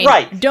 fine. yeah,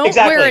 right. Don't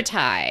Exactly. wear a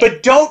tie.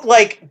 But don't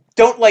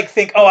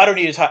think, oh, I don't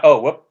need a tie.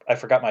 Oh, whoop, I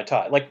forgot my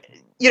tie. Like,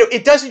 you know,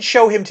 it doesn't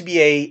show him to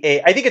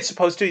be I think it's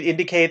supposed to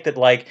indicate that,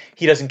 like,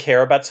 he doesn't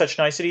care about such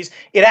niceties.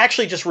 It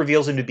actually just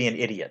reveals him to be an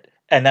idiot.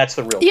 And that's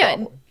the real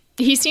problem.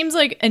 He seems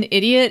like an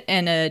idiot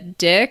and a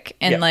dick,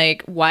 and Yeah.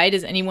 like, why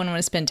does anyone want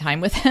to spend time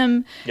with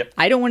him? Yep.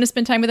 I don't want to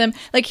spend time with him.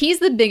 Like, he's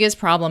the biggest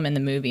problem in the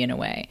movie in a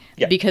way,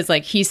 Yeah. because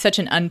like he's such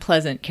an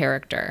unpleasant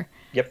character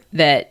Yep.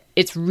 that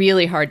it's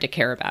really hard to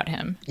care about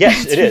him.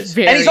 Yes, It's it is.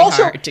 very And he's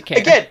also, hard to care.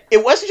 again,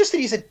 it wasn't just that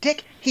he's a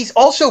dick. He's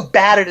also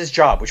bad at his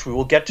job, which we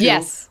will get to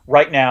Yes.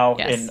 right now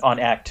Yes. on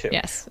Act 2.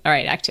 Yes. All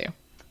right, Act 2.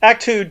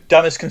 Act 2,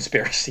 dumbest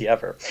conspiracy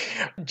ever.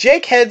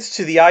 Jake heads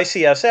to the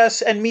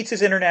ICSS and meets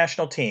his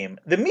international team.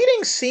 The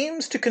meeting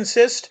seems to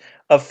consist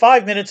of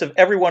 5 minutes of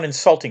everyone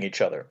insulting each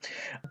other.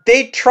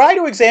 They try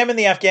to examine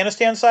the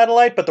Afghanistan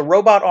satellite, but the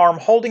robot arm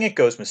holding it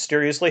goes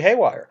mysteriously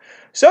haywire.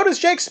 So does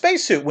Jake's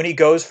spacesuit when he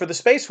goes for the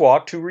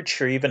spacewalk to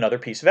retrieve another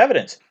piece of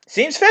evidence.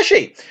 Seems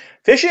fishy.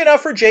 Fishy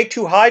enough for Jake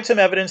to hide some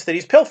evidence that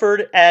he's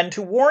pilfered and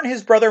to warn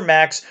his brother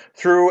Max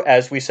through,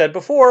 as we said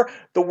before,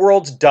 the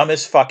world's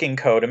dumbest fucking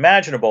code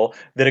imaginable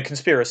that a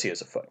conspiracy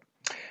is afoot.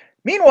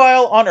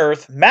 Meanwhile, on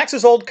Earth,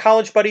 Max's old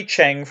college buddy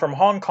Cheng from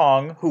Hong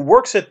Kong, who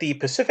works at the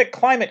Pacific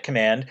Climate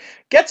Command,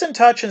 gets in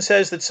touch and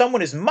says that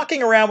someone is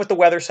mucking around with the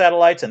weather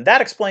satellites, and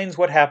that explains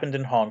what happened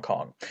in Hong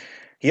Kong.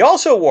 He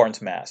also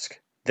warns Mask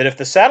that if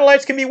the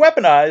satellites can be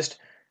weaponized,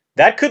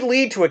 that could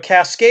lead to a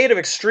cascade of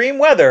extreme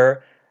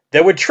weather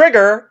that would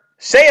trigger,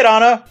 say it,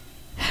 Anna,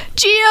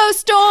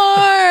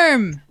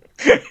 Geostorm!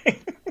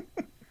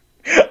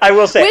 I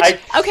will say,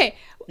 okay.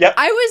 Yep.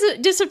 I was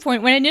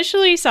disappointed when I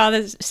initially saw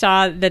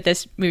that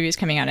this movie was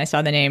coming out and I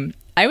saw the name.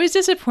 I was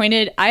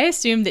disappointed. I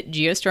assumed that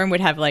Geostorm would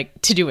have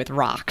like to do with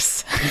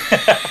rocks.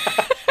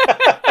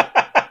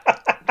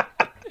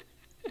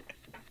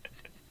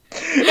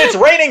 It's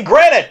raining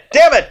granite.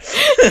 Damn it.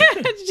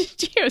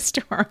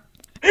 Geostorm.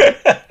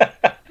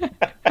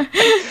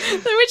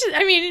 Which is,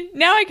 I mean,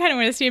 now I kind of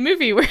want to see a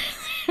movie where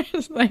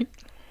it's like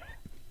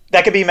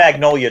that could be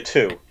Magnolia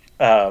too.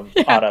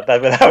 Anna,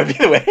 that would be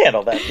the way to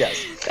handle that.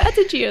 Yes, that's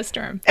a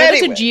geostorm. Anyway,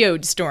 that's a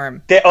geode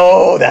storm.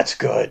 That's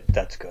good.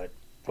 That's good.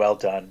 Well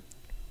done.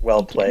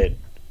 Well played.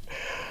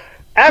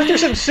 After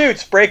some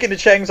suits break into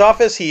Cheng's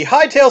office, he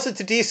hightails it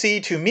to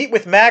DC to meet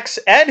with Max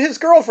and his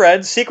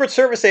girlfriend, Secret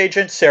Service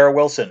agent Sarah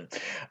Wilson.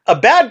 A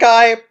bad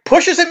guy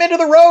pushes him into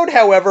the road,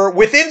 however,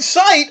 within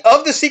sight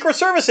of the Secret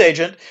Service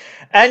agent,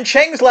 and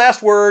Cheng's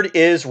last word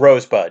is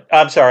Rosebud.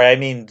 I'm sorry, I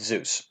mean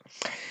Zeus.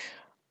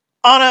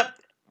 Anna,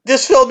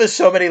 this film is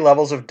so many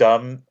levels of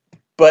dumb,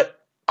 but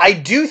I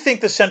do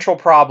think the central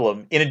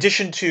problem, in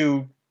addition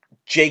to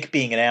Jake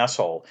being an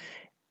asshole,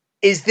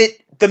 is that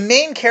the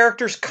main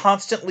characters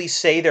constantly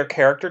say their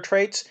character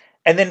traits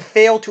and then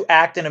fail to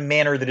act in a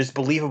manner that is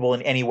believable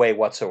in any way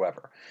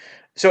whatsoever.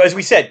 So as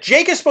we said,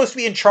 Jake is supposed to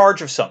be in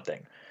charge of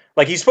something.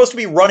 Like, he's supposed to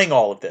be running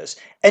all of this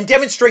and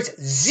demonstrates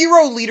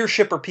zero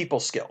leadership or people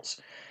skills.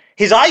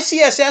 His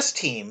ICSS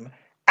team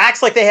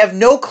acts like they have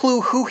no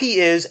clue who he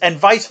is and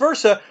vice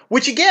versa,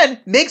 which again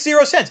makes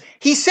zero sense.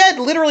 He said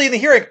literally in the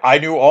hearing, I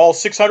knew all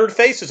 600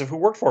 faces of who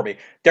worked for me.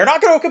 They're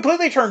not going to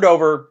completely turned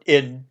over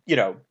in,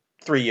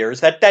 3 years.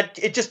 That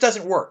it just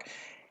doesn't work.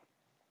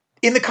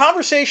 In the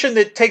conversation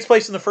that takes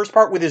place in the first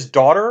part with his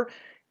daughter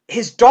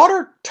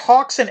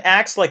talks and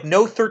acts like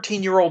no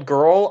 13-year-old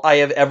girl I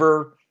have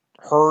ever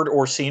heard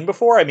or seen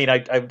before. I mean,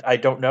 I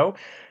don't know.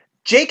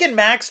 Jake and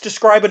Max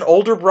describe an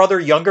older brother,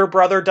 younger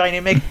brother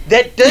dynamic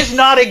that does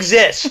not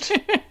exist.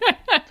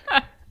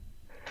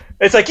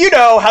 It's like,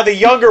 how the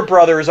younger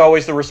brother is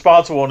always the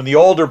responsible one and the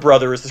older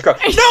brother is the scrub.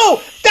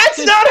 No,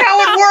 that's not how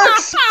it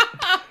works.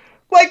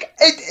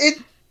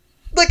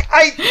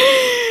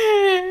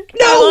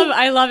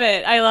 I love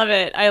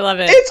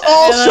it. It's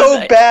all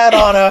so bad,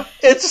 Anna.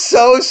 It's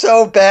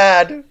so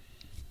bad.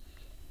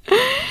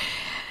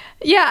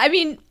 Yeah, I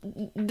mean,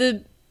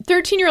 the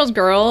 13-year-old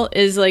girl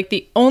is like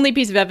the only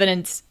piece of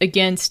evidence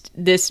against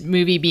this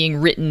movie being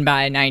written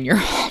by a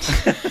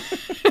 9-year-old.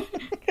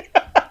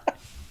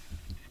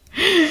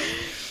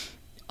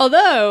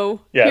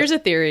 Although, here's a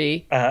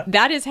theory.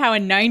 That is how a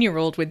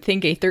 9-year-old would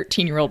think a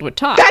 13-year-old would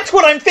talk. That's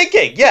what I'm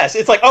thinking. Yes.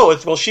 It's like,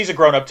 she's a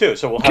grown-up too,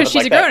 so we'll have it like that. Because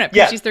she's a grown-up,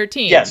 because she's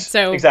 13. Yes,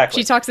 so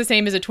exactly. She talks the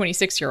same as a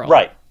 26-year-old.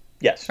 Right.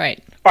 Yes.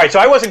 Right. All right, so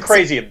I wasn't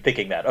crazy in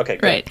thinking that. Okay,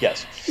 great. Right.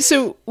 Yes.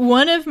 So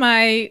one of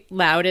my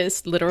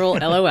loudest literal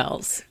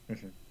LOLs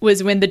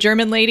was when the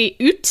German lady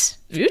Ute,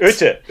 I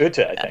think.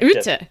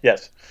 Ute.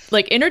 Yes.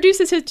 Like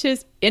introduces him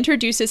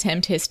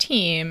to his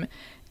team,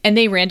 and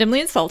they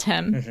randomly insult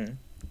him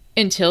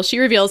until she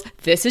reveals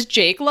this is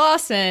Jake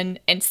Lawson,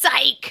 and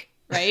psych,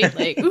 right?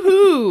 Like,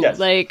 woohoo! Yes.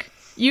 Like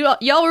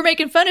y'all were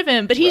making fun of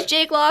him, but he's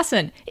Jake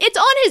Lawson. It's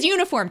on his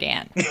uniform,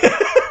 Dan. Not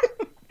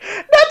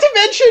to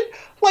mention,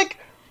 like,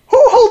 who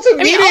holds a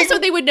meeting? I mean, also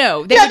they would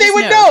know. They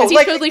would know because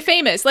he's totally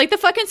famous. Like the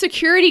fucking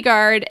security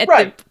guard at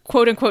the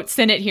quote unquote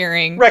Senate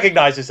hearing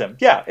recognizes him.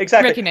 Yeah,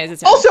 exactly.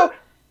 Recognizes him. Also,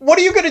 what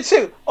are you going to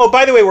do? Oh,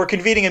 by the way, we're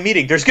convening a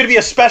meeting. There's going to be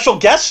a special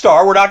guest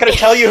star. We're not going to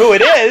tell you who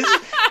it is.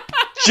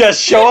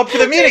 Just show up to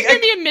the meeting. There's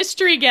going to be a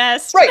mystery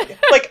guest. Right.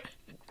 Like,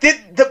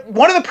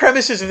 one of the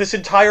premises of this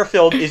entire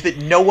film is that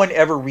no one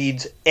ever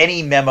reads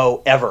any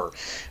memo ever,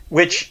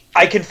 which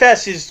I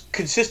confess is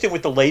consistent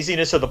with the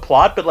laziness of the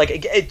plot, but like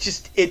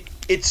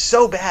it's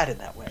so bad in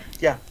that way.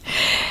 Yeah.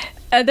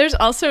 There's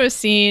also a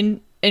scene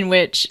in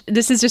which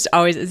this is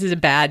a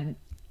bad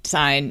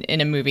sign in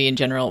a movie in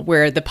general,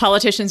 where the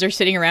politicians are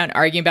sitting around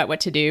arguing about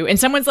what to do, and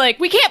someone's like,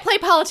 "We can't play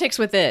politics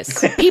with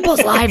this.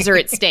 People's lives are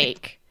at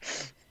stake."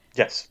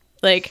 Yes.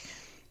 Like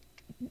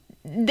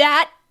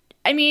that.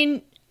 I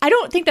mean, I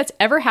don't think that's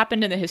ever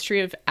happened in the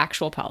history of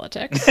actual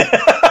politics.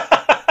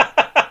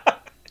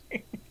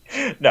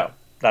 No,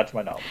 not to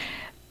my knowledge.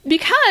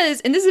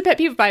 Because, and this is a pet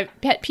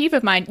peeve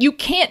of mine, you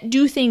can't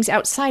do things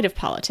outside of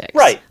politics.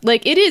 Right.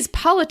 Like, it is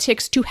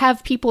politics to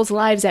have people's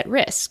lives at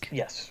risk.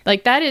 Yes.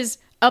 Like, that is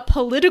a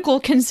political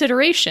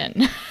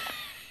consideration.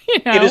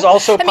 It is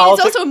also it's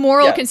also a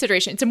moral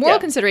consideration. It's a moral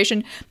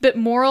consideration, but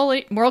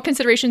moral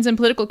considerations and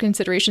political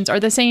considerations are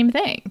the same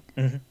thing.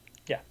 Mm-hmm.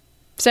 Yeah.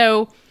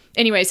 So,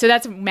 anyway, so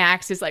that's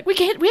Max is like, we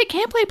can't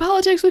play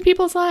politics with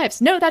people's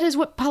lives. No, that is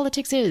what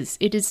politics is.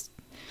 It is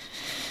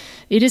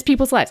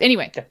people's lives.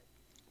 Anyway. Yeah.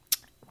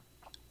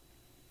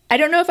 I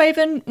don't know if I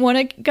even want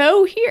to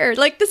go here.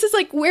 Like, this is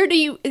like,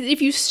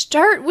 if you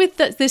start with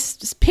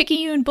this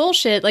picayune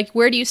bullshit, like,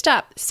 where do you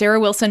stop? Sarah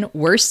Wilson,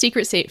 worst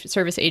Secret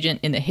Service agent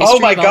in the history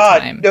of all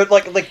time. No,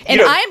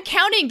 and I'm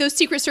counting those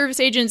Secret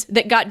Service agents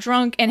that got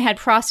drunk and had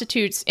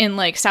prostitutes in,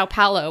 like, Sao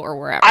Paulo or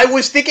wherever. I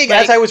was thinking,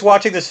 as I was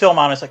watching this film,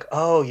 I was like,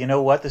 oh, you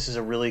know what? This is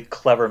a really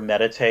clever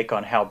meta take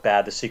on how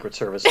bad the Secret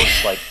Service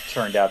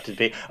turned out to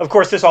be. Of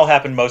course, this all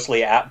happened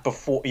mostly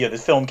before, the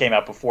film came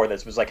out before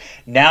this. It was like,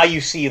 now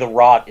you see the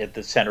rot at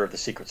the center of the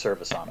Secret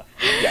Service on it.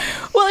 Yeah.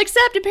 Well,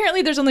 except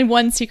apparently there's only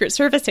one Secret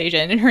Service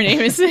agent, and her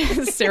name is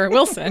Sarah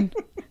Wilson.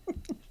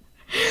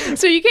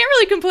 So you can't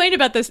really complain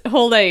about this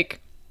whole, like,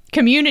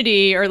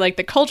 community or like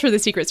the culture of the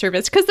Secret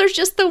Service because there's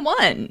just the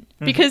one.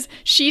 Because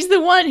she's the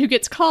one who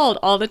gets called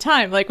all the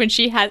time. Like when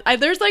she has,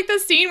 there's like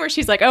this scene where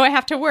she's like, "Oh, I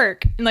have to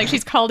work," and like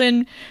she's called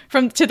in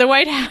to the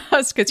White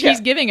House because he's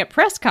giving a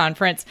press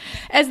conference,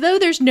 as though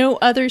there's no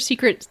other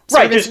Secret Service.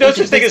 Right, there's no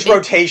such thing as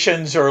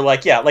rotations or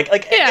literally,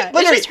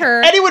 it's just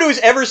her. Anyone who's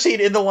ever seen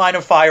In the Line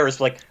of Fire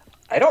is like,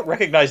 I don't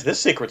recognize this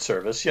Secret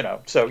Service,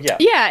 so yeah.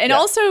 Yeah, and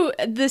also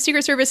the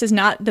Secret Service is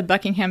not the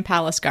Buckingham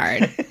Palace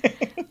Guard.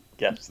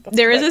 Yes,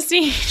 there is a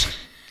scene.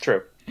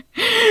 True.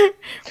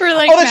 Where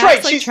like that's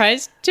Max right.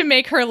 tries to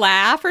make her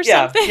laugh or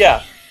something.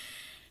 Yeah.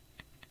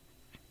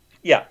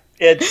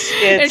 It's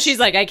and she's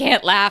like, "I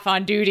can't laugh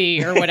on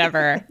duty" or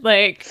whatever.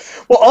 Like,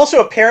 well, also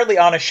apparently,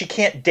 Anna, she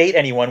can't date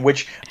anyone,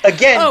 which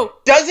again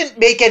doesn't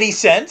make any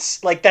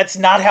sense. Like that's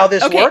not how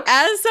this works.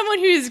 As someone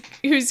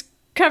who's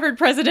covered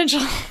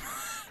presidential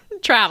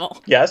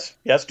travel, yes,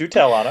 do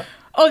tell, Anna.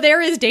 Oh, there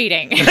is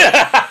dating.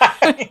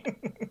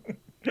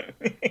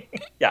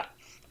 Yeah,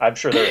 I'm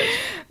sure there is.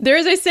 There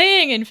is a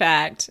saying, in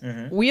fact,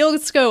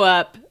 wheels go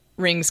up,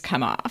 rings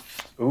come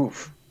off.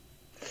 Oof.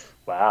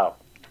 Wow.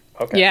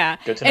 Okay. Yeah.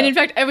 Good to know. And in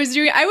fact, I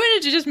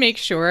wanted to just make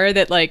sure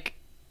that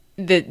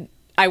that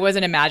I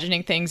wasn't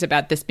imagining things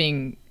about this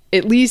being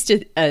at least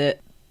a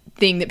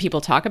thing that people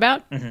talk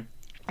about. And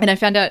I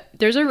found out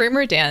there's a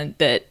rumor, Dan,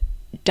 that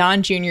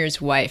Don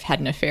Jr.'s wife had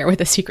an affair with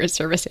a Secret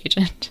Service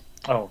agent.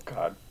 Oh,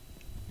 God.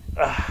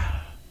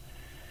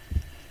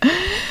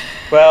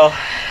 Well,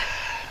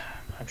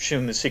 I'm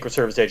assuming the Secret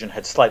Service agent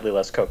had slightly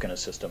less coke in his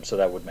system, so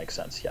that would make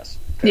sense, yes.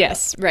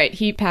 Yes, right.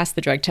 He passed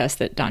the drug test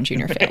that Don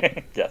Jr.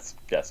 failed. Yes.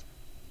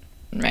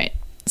 Right.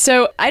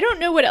 So I don't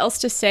know what else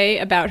to say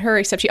about her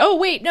except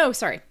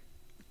sorry.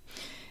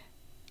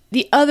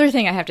 The other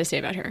thing I have to say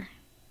about her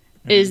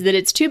is that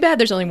it's too bad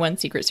there's only one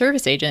Secret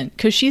Service agent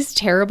because she's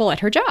terrible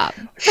at her job.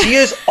 She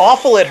is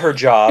awful at her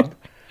job,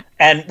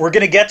 and we're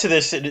going to get to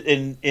this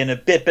in a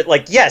bit, but I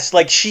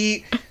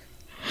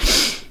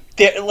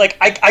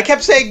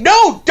kept saying,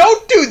 no,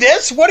 don't do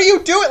this. What are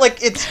you doing?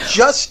 It's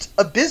just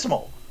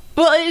abysmal.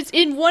 Well, it's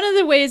in one of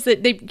the ways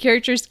that the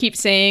characters keep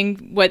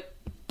saying what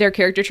their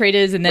character trait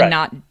is and then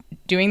not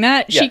doing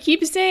that. She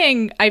keeps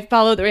saying, I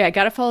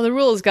gotta follow the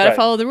rules, gotta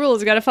follow the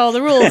rules.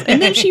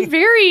 And then she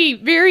very,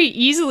 very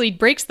easily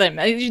breaks them.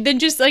 Then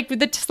just with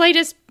the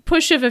slightest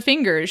push of a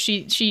finger,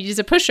 she is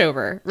a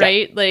pushover,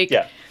 right?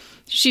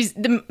 She's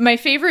my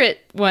favorite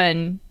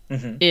one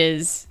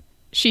is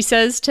she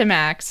says to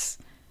Max,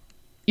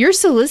 "You're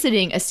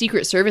soliciting a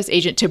Secret Service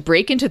agent to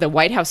break into the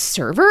White House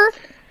server?"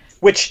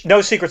 Which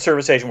no Secret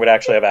Service agent would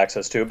actually have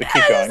access to, but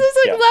keep going. This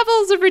is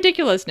levels of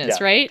ridiculousness,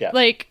 right?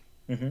 Yeah.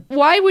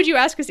 Why would you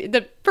ask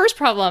the first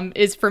problem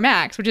is for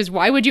Max, which is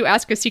why would you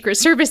ask a Secret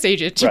Service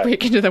agent to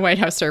break into the White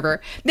House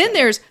server? Then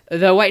there's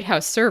the White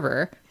House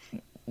server.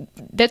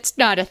 That's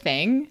not a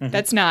thing.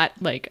 That's not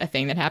a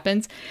thing that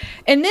happens.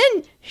 And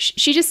then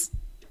she just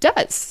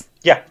does.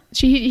 Yeah.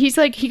 He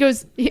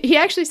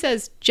actually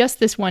says, "Just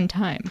this one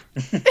time."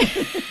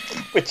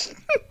 Which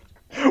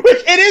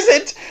it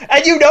isn't,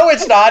 and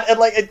it's not, and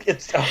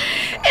it's. Oh,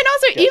 and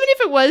also, even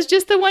if it was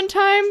just the one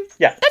time,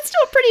 that's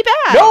still pretty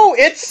bad. No,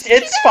 it's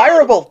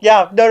fireable.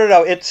 Yeah,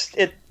 no.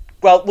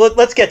 Well,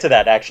 let's get to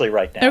that actually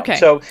right now. Okay.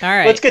 So, all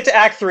right. Let's get to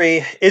Act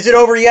 3. Is it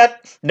over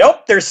yet?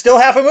 Nope. There's still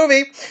half a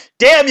movie.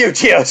 Damn you,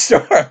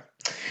 Geostorm.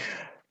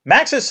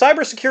 Max's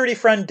cybersecurity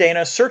friend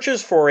Dana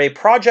searches for a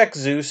Project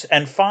Zeus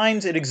and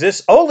finds it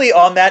exists only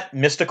on that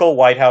mystical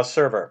White House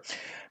server.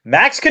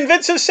 Max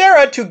convinces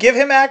Sarah to give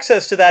him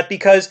access to that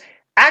because,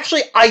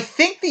 actually, I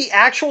think the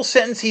actual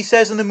sentence he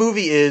says in the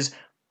movie is,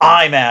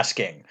 "I'm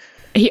asking."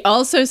 He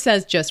also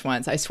says just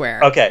once, I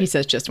swear. Okay. He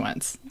says just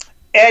once.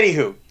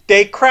 Anywho,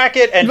 they crack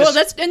it and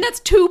that's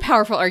two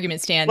powerful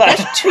arguments, Stan.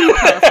 That's two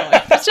powerful.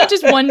 That's not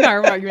just one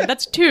powerful argument.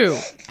 That's two.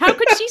 How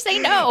could she say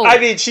no? I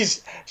mean,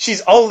 she's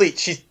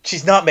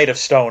not made of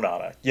stone,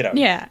 Anna.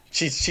 Yeah.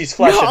 She's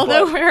flesh and blood.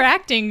 Although her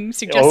acting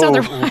suggests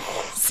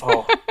otherwise.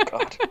 Oh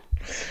God.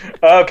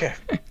 Okay.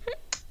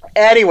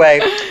 Anyway,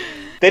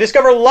 they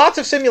discover lots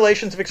of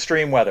simulations of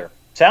extreme weather.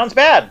 Sounds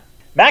bad.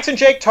 Max and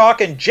Jake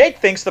talk, and Jake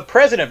thinks the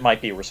president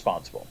might be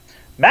responsible.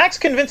 Max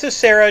convinces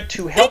Sarah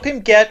to help him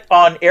get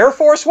on Air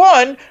Force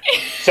One,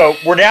 so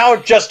we're now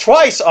just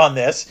twice on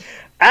this,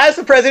 as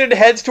the president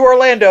heads to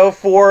Orlando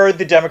for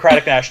the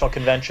Democratic National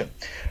Convention.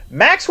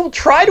 Max will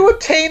try to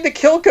obtain the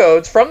kill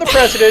codes from the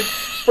president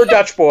for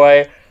Dutch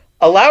Boy,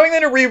 allowing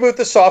them to reboot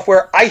the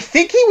software. I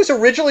think he was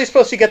originally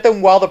supposed to get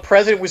them while the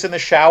president was in the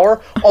shower,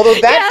 although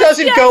that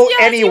doesn't go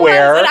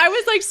anywhere. And I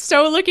was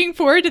so looking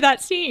forward to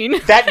that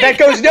scene. That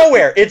goes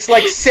nowhere. It's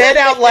said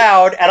out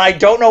loud, and I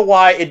don't know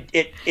why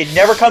it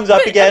never comes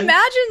up again.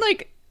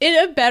 Imagine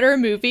in a better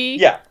movie,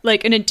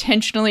 an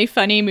intentionally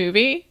funny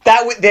movie.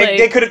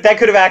 That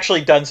could have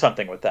actually done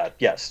something with that.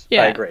 Yes,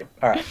 I agree.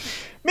 All right.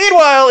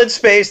 Meanwhile, in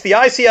space, the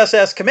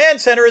ICSS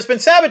command center has been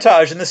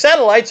sabotaged, and the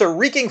satellites are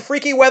wreaking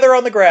freaky weather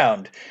on the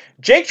ground.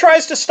 Jake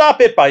tries to stop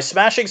it by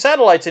smashing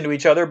satellites into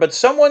each other, but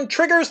someone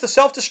triggers the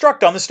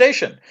self-destruct on the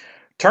station.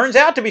 Turns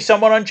out to be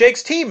someone on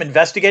Jake's team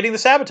investigating the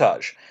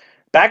sabotage.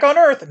 Back on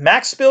Earth,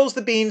 Max spills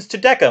the beans to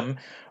Deckham,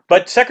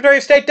 But Secretary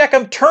of State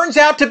Deckham turns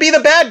out to be the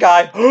bad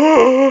guy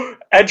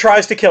and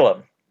tries to kill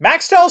him.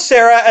 Max tells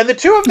Sarah, and the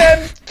two of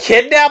them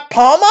kidnap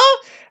Palma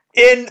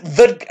in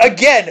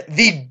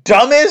the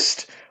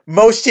dumbest,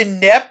 most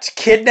inept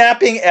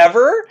kidnapping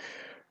ever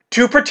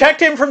to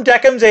protect him from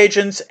Deckham's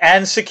agents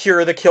and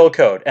secure the kill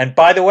code. And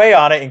by the way,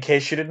 Anna, in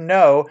case you didn't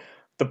know,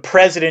 the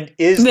president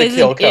is the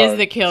kill code. Is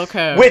the kill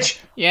code.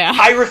 Which yeah.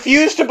 I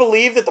refuse to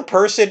believe that the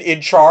person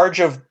in charge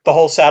of the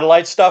whole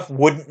satellite stuff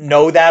wouldn't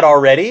know that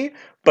already,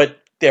 but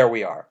there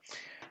we are.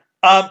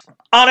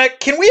 Anna,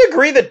 can we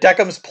agree that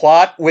Deckham's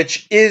plot,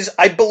 which is,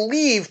 I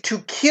believe, to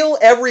kill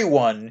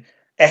everyone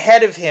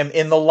ahead of him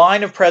in the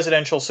line of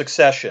presidential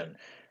succession,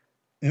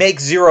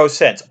 makes zero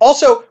sense?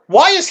 Also,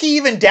 why is he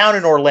even down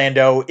in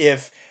Orlando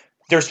if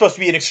there's supposed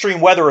to be an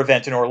extreme weather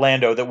event in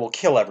Orlando that will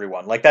kill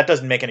everyone? Like, that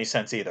doesn't make any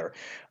sense either.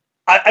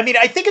 I mean,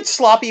 I think it's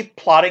sloppy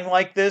plotting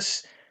like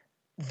this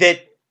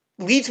that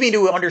leads me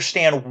to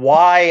understand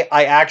why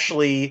I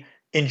actually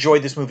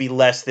enjoyed this movie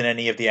less than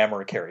any of the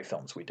Emmerich Carey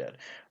films we did.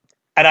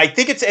 And I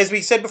think it's, as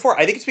we said before,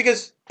 I think it's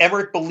because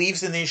Emmerich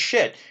believes in this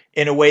shit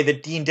in a way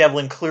that Dean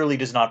Devlin clearly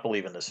does not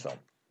believe in this film.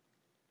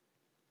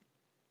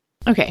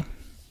 Okay.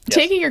 Yes.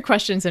 Taking your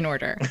questions in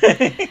order.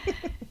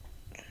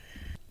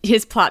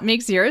 His plot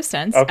makes zero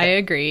sense. Okay. I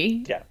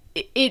agree. Yeah.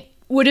 It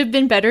would have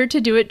been better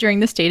to do it during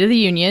the State of the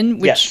Union,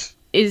 which yes.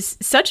 is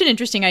such an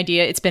interesting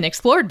idea. It's been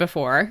explored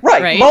before.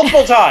 Right.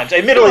 Multiple times.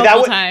 Admittedly,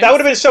 Multiple that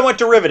would have been somewhat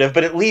derivative,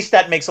 but at least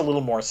that makes a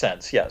little more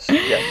sense. Yes.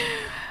 Yes.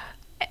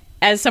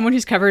 As someone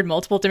who's covered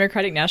multiple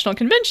Democratic National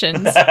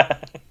Conventions,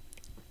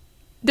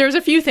 there's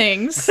a few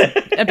things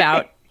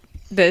about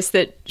this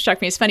that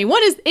struck me as funny.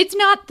 One is it's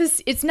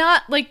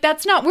not like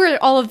that's not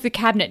where all of the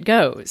cabinet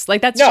goes.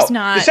 Like that's just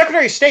not. The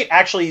Secretary of State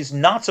actually is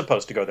not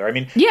supposed to go there. I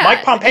mean, yeah,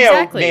 Mike Pompeo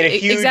exactly. made a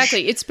huge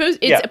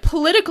It's a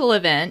political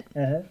event.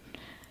 Uh-huh.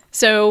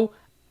 So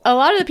a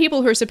lot of the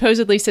people who are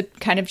supposedly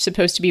kind of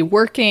supposed to be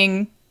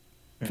working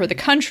for the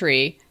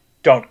country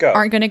don't go.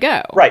 Aren't going to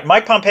go. Right.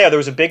 Mike Pompeo, there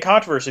was a big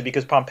controversy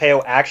because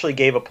Pompeo actually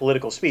gave a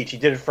political speech. He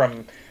did it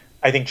from,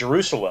 I think,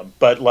 Jerusalem.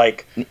 But,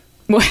 like,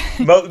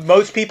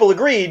 most people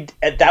agreed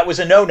that was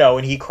a no-no,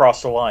 and he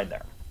crossed the line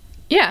there.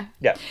 Yeah.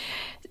 Yeah.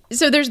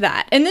 So there's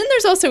that. And then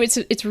there's also,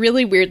 it's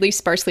really weirdly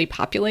sparsely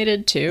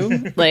populated,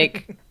 too.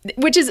 Like,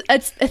 which is a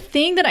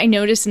thing that I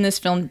noticed in this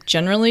film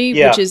generally,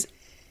 which is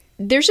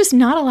there's just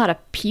not a lot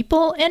of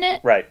people in it.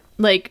 Right.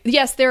 Like,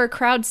 yes, there are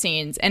crowd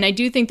scenes, and I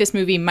do think this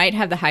movie might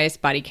have the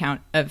highest body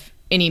count of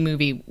any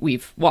movie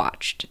we've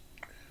watched.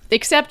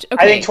 Except,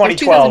 okay, I think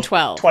 2012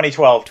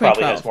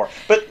 probably has more.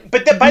 But by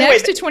the way,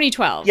 next to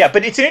 2012. Yeah,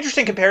 but it's an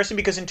interesting comparison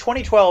because in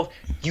 2012,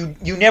 you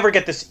never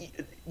get this.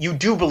 You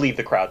do believe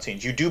the crowd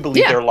scenes. You do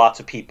believe there are lots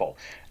of people.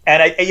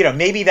 And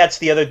maybe that's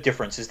the other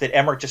difference is that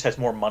Emmerich just has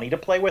more money to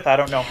play with. I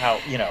don't know how,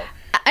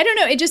 I don't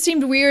know. It just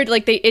seemed weird.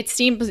 Like it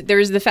seemed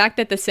there's the fact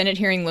that the Senate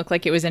hearing looked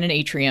like it was in an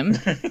atrium,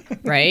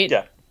 right?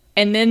 Yeah.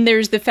 And then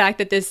there's the fact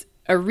that this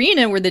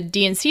arena where the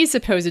DNC is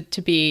supposed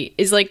to be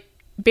is like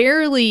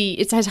barely.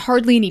 It has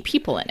hardly any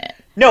people in it.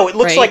 No, it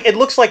looks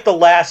like the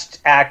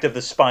last act of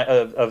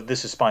of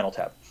This Is Spinal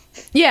Tap.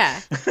 Yeah,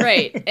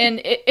 right.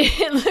 And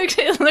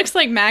it looks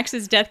like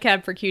Max's Death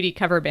Cab for Cutie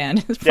cover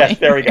band is playing. Yes,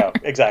 there we go.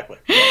 Exactly.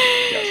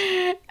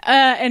 Yes.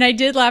 And I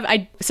did laugh.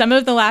 Some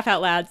of the laugh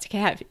out louds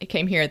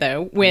came here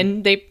though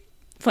when they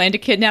plan to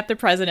kidnap the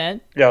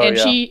president,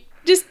 she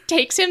just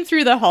takes him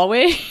through the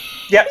hallway.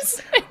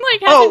 Yes. And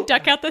has him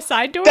duck out the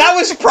side door. That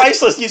was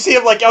priceless. You see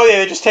him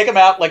they just take him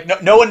out.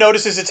 Like no one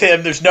notices it's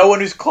him. There's no one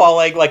who's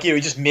calling.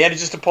 He just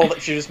manages to pull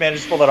that. She just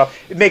manages to pull that off.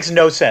 It makes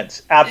no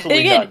sense.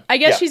 Absolutely none. I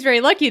guess she's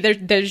very lucky.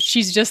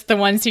 She's just the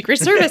one Secret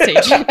Service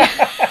agent.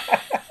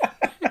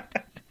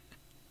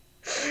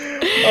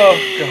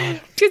 Oh,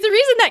 God. Because the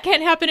reason that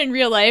can't happen in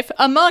real life,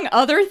 among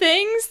other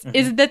things,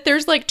 is that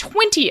there's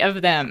 20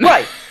 of them.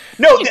 Right.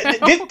 No,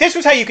 this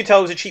was how you could tell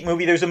it was a cheap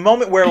movie. There's a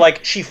moment where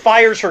she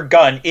fires her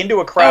gun into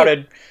a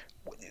crowded.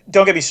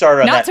 Don't get me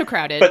started on that. Not so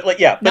crowded. But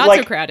not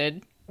so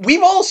crowded.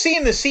 We've all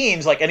seen the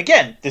scenes and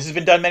again, this has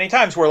been done many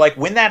times where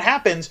when that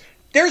happens,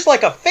 there's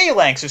a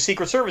phalanx of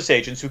Secret Service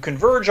agents who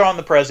converge on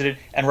the president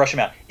and rush him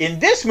out. In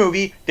this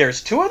movie,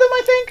 there's two of them,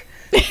 I think.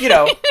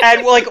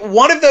 And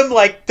one of them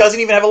doesn't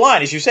even have a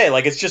line, as you say.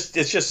 It's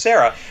just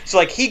Sarah. So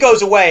he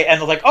goes away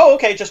and they're oh,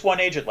 okay, just one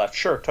agent left.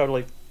 Sure,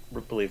 totally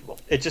believable.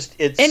 Maybe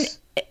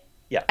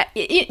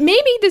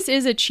this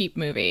is a cheap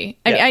movie.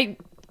 I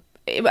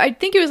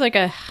think it was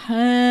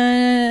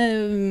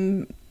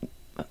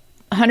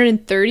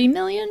 $130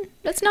 million.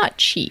 That's not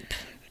cheap.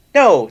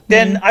 No,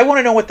 then I want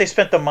to know what they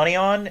spent the money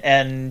on,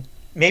 and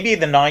maybe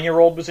the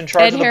 9-year-old was in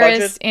charge of the budget. Ed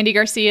Harris, Andy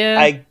Garcia.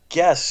 I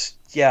guess.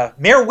 Yeah,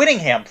 Mayor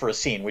Whittingham for a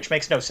scene, which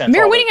makes no sense.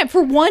 Mayor Whittingham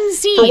for one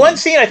scene. For one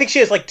scene, I think she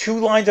has 2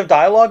 lines of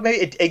dialogue.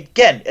 Maybe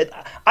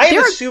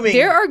assuming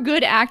there are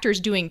good actors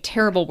doing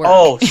terrible work.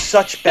 Oh,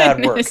 such bad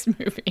work in this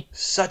movie.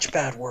 Such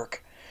bad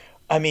work.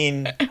 I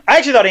mean, I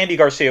actually thought Andy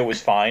Garcia was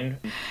fine.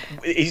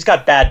 He's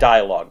got bad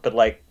dialogue, but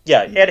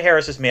Ed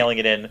Harris is mailing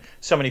it in.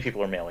 So many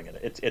people are mailing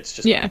it. It's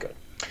just not good.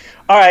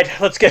 All right,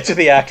 let's get to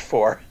the Act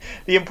 4.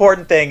 The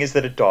important thing is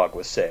that a dog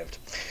was saved.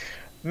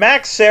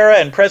 Max, Sarah,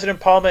 and President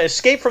Palma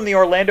escape from the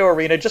Orlando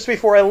arena just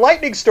before a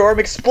lightning storm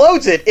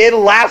explodes it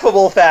in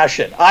laughable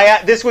fashion.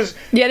 Yeah, they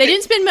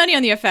didn't spend money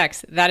on the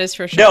effects. That is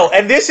for sure. No,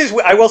 and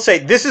I will say,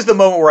 this is the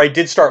moment where I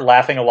did start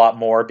laughing a lot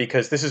more,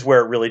 because this is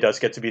where it really does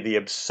get to be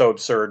the so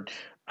absurd,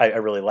 I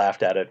really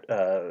laughed at it,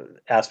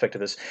 aspect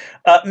of this.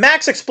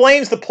 Max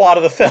explains the plot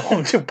of the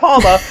film to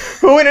Palma,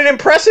 who, in an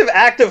impressive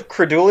act of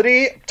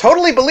credulity,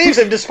 totally believes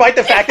him despite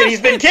the fact that he's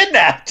been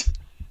kidnapped.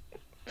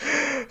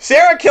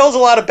 Sarah kills a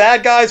lot of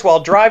bad guys while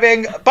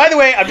driving. By the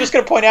way, I'm just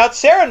going to point out,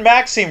 Sarah and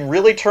Max seem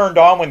really turned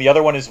on when the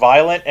other one is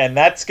violent, and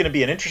that's going to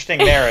be an interesting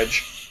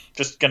marriage.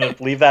 Just going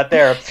to leave that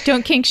there.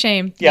 Don't kink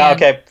shame. Yeah,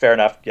 okay, fair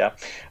enough, yeah.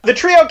 The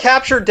trio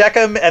capture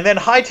Deckham and then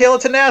hightail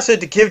it to NASA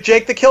to give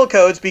Jake the kill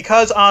codes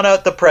because, Anna,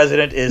 the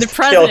president is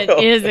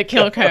the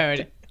kill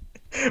code.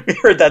 We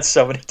heard that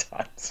so many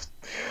times.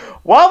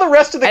 While the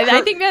rest of the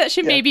I think that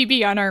should maybe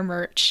be on our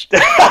merch.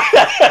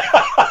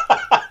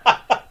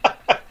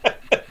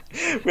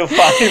 We'll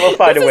find a way to put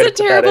that in. This is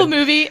a terrible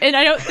movie, and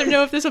I don't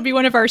know if this will be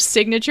one of our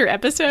signature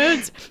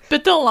episodes,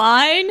 but the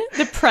line,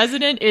 the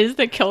president is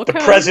the kill code.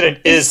 The president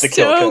is the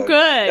kill code. So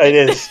good. It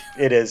is.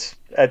 That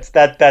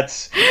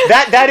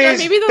is.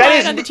 Maybe the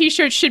line on the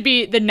t-shirt should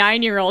be the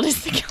 9-year-old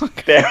is the kill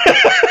code.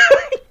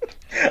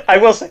 I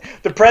will say,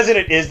 the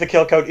president is the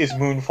kill code is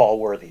Moonfall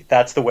worthy.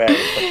 That's the way I would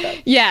put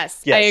that.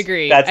 Yes, I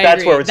agree.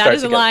 That's where it starts. That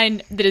is a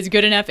line that is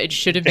good enough it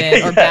should have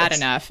been, or bad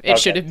enough it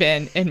should have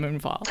been in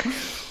Moonfall.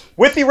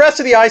 With the rest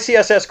of the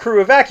ICSS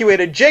crew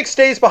evacuated, Jake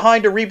stays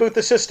behind to reboot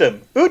the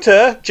system.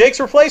 Uta, Jake's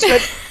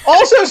replacement,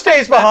 also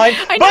stays behind.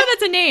 I know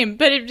that's a name,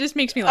 but it just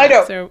makes me laugh. I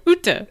know. So,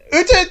 Uta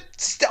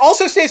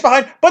also stays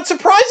behind, but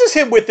surprises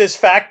him with this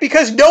fact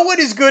because no one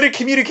is good at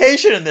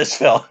communication in this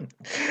film.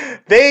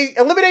 They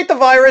eliminate the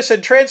virus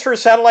and transfer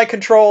satellite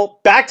control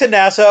back to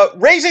NASA,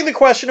 raising the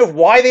question of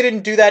why they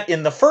didn't do that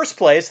in the first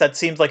place. That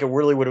seems like it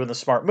really would have been the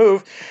smart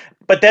move.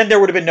 But then there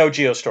would have been no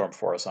geostorm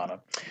for us, Anna.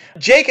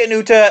 Jake and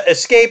Uta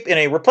escape in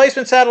a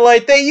replacement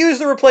satellite. They use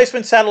the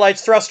replacement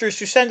satellite's thrusters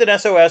to send an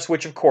SOS,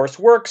 which of course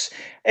works.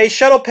 A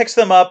shuttle picks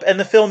them up, and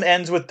the film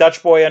ends with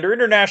Dutch Boy under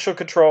international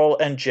control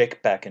and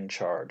Jake back in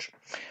charge.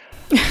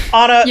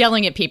 Anna,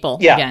 yelling at people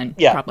again,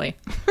 probably.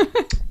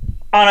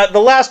 Anna, the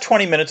last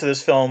 20 minutes of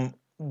this film,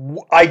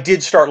 I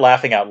did start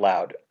laughing out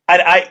loud.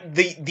 And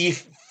the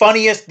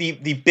funniest,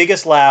 the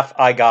biggest laugh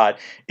I got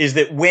is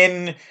that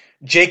when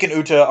Jake and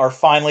Uta are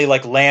finally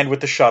land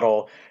with the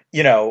shuttle,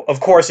 of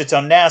course it's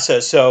on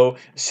NASA, so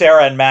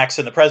Sarah and Max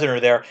and the president are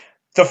there.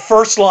 The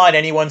first line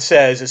anyone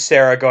says is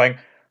Sarah going,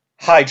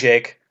 "Hi,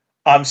 Jake.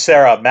 I'm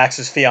Sarah,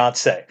 Max's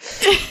fiance."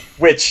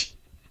 With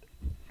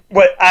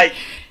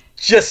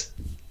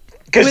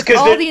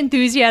all the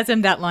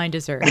enthusiasm that line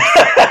deserves.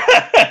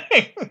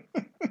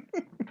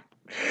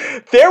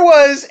 There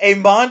was a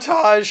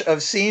montage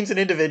of scenes and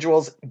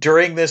individuals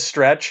during this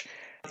stretch,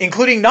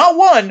 including not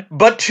one,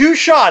 but 2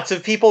 shots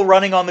of people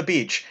running on the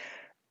beach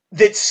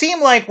that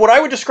seem like what I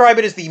would describe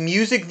it as the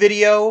music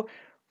video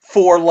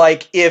for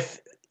if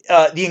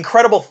the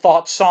Incredible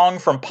Thoughts song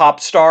from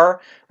Popstar,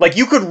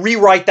 you could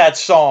rewrite that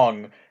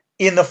song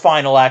in the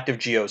final act of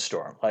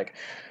Geostorm.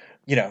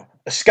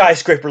 A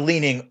skyscraper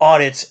leaning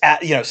on its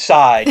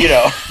side,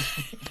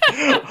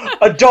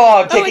 a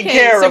dog taking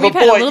care of a boy. So we've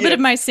had a little bit of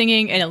my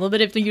singing and a little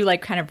bit of you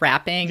kind of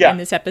rapping in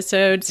this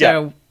episode.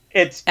 So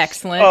it's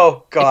excellent.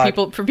 Oh God!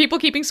 For people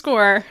keeping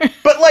score.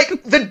 But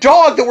the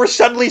dog that we're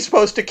suddenly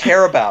supposed to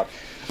care about.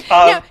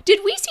 Now,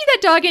 did we see that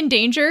dog in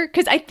danger?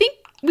 Because I think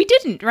we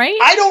didn't, right?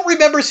 I don't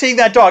remember seeing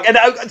that dog, and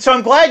so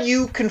I'm glad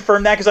you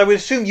confirmed that because I would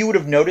assume you would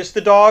have noticed the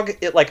dog.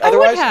 Otherwise, I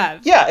would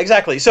have. Yeah,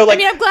 exactly. So I'm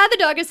glad the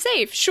dog is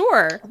safe.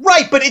 Sure.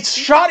 Right, but it's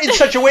shot in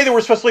such a way that we're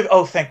supposed to believe,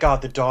 oh, thank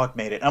God the dog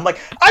made it. And I'm like,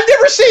 I've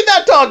never seen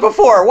that dog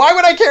before. Why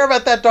would I care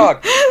about that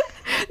dog?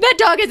 That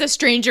dog is a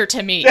stranger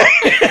to me.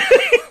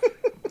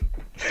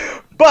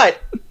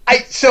 But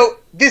so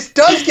this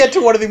does get to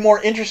one of the more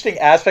interesting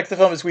aspects of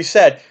the film, as we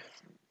said.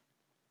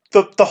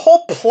 The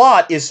whole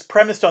plot is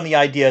premised on the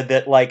idea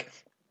that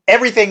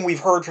everything we've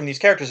heard from these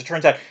characters, it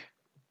turns out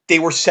they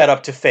were set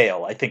up to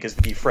fail, I think is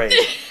the key phrase.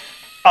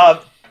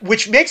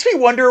 Which makes me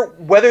wonder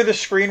whether the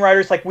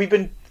screenwriters, we've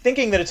been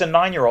thinking that it's a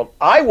 9-year-old.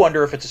 I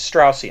wonder if it's a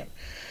Straussian.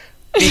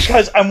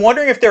 Because I'm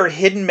wondering if there are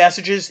hidden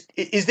messages.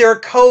 Is there a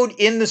code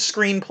in the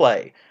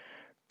screenplay?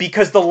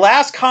 Because the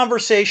last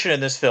conversation in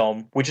this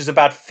film, which is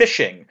about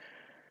fishing,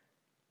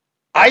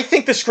 I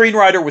think the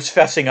screenwriter was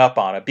fessing up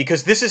on it.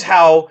 Because this is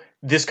how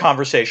this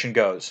conversation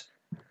goes.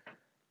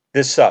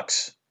 This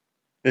sucks.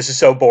 This is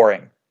so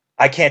boring.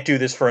 I can't do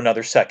this for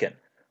another second.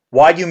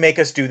 Why'd you make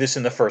us do this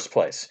in the first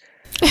place?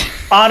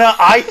 Anna,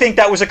 I think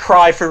that was a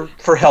cry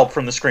for help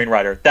from the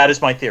screenwriter. That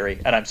is my theory,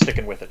 and I'm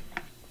sticking with it.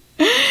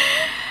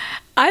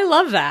 I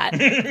love that.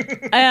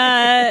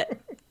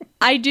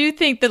 I do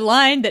think the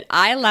line that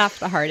I laughed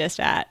the hardest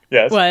at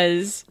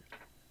was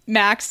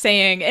Max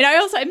saying, and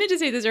I meant to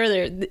say this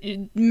earlier,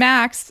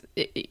 Max,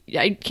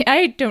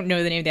 I don't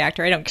know the name of the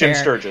actor, I don't care. Jim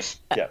Sturgis,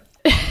 yeah.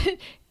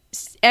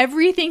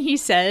 Everything he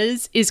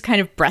says is kind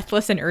of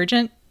breathless and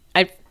urgent.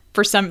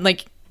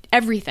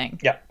 Everything.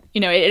 Yeah.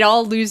 It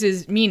all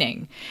loses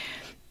meaning.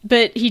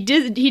 But he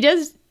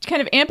does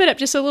kind of amp it up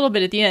just a little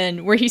bit at the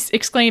end where he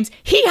exclaims,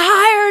 "He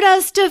hired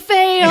us to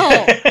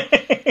fail."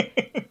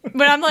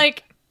 But I'm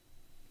like,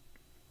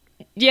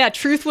 yeah,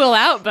 truth will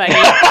out, buddy.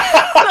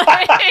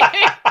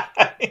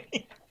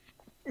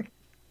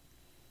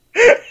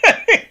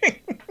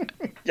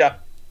 Yeah.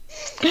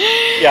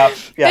 Yeah.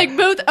 Yeah. Like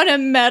both on a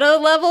meta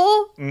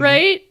level,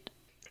 right?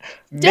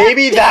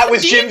 Maybe that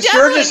was Dean Jim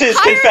Devlin Sturgis'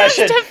 hired us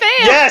confession. to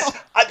fail. Yes,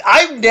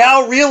 I'm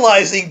now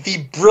realizing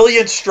the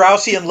brilliant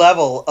Straussian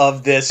level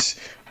of this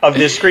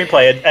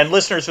screenplay. And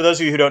listeners, for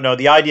those of you who don't know,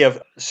 the idea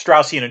of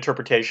Straussian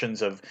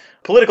interpretations of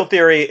political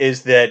theory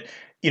is that,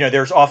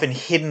 there's often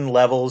hidden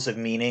levels of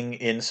meaning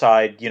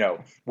inside,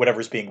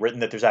 whatever's being written,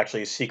 that there's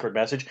actually a secret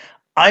message.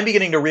 I'm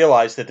beginning to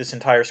realize that this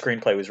entire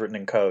screenplay was written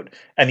in code,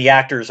 and the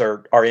actors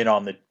are in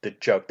on the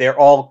joke. They're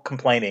all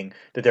complaining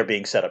that they're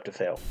being set up to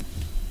fail.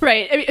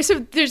 Right. I mean,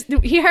 so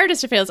he hired us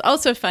to fail is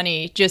also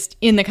funny just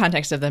in the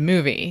context of the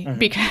movie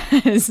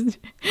because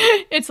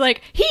it's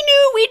like he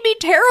knew we'd be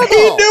terrible.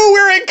 He knew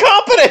we're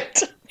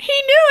incompetent. He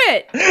knew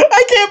it.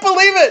 I can't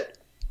believe it.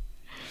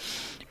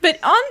 But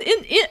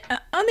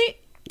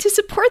to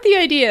support the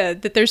idea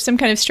that there's some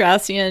kind of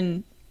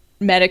Straussian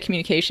meta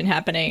communication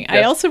happening, yes.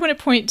 I also want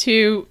to point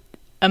to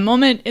a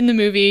moment in the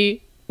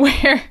movie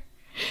where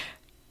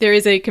there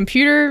is a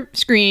computer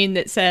screen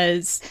that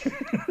says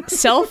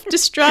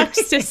self-destruct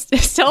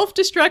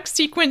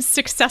sequence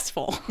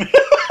successful. That's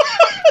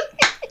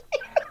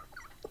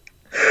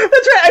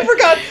right. I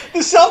forgot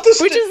the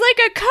self-destruct, which is like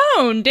a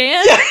cone,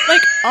 Dan.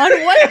 Like on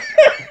what?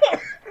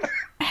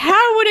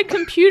 How would a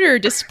computer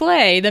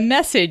display the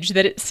message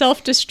that its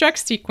self-destruct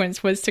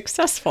sequence was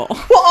successful?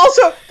 Well,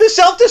 also the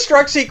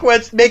self-destruct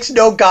sequence makes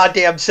no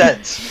goddamn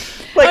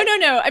sense. Like, oh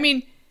no! I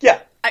mean,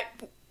 yeah.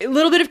 A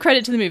little bit of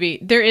credit to the movie.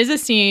 There is a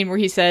scene where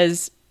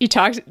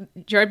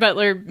Gerard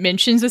Butler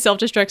mentions the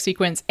self-destruct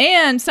sequence,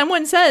 and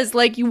someone says,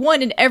 like, you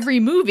want in every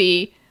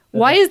movie,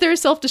 why is there a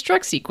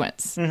self-destruct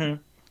sequence?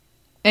 Mm-hmm.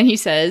 And he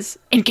says,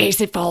 in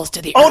case it falls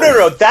to the earth.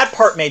 No, that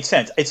part made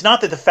sense. It's not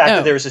that the fact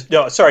that there's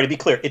sorry, to be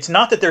clear, it's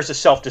not that there's a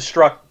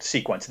self-destruct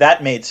sequence.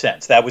 That made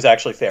sense. That was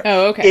actually fair.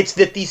 Oh, okay. It's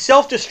that the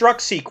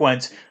self-destruct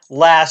sequence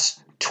lasts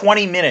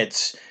 20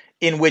 minutes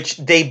in which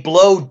they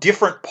blow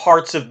different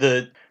parts of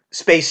the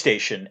space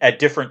station at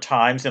different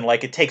times, and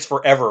like it takes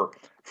forever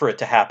for it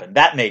to happen.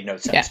 That made no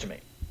sense to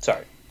me.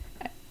 Sorry,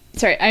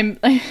 I'm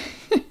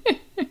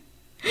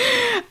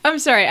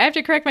sorry. I have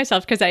to correct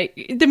myself because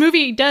the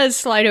movie does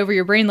slide over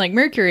your brain like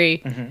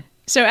mercury. Mm-hmm.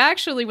 So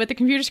actually, what the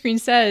computer screen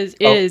says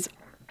is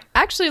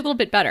actually a little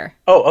bit better.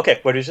 Oh, okay.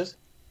 What is this?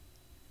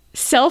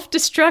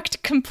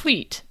 Self-destruct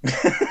complete.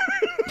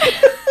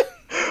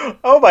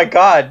 Oh my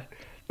God.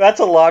 That's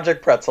a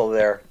logic pretzel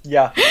there.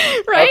 Yeah.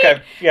 Right?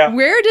 Okay. Yeah.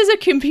 Where does a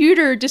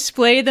computer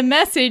display the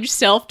message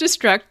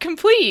self-destruct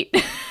complete?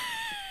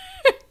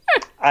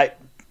 I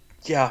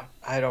got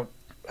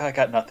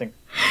nothing.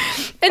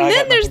 And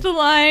then there's the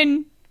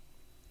line,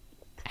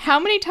 how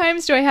many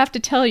times do I have to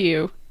tell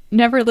you,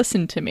 never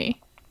listen to me?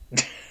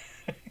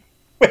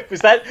 Wait,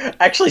 was that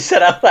actually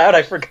said out loud?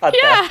 I forgot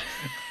that.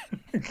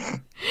 Who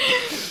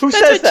That's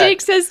says what that?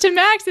 Jake says to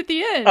Max at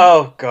the end.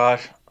 Oh,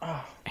 gosh.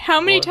 Oh. How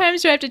many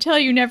times do I have to tell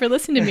you never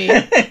listen to me?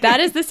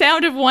 That is the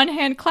sound of one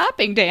hand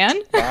clapping, Dan.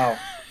 Wow.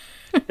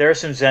 There are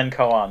some Zen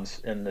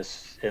koans in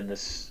this.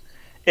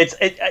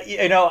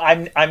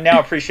 I'm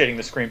now appreciating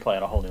the screenplay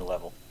on a whole new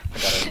level.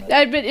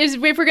 But if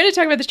we're going to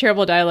talk about this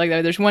terrible dialogue,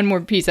 though, there's one more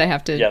piece I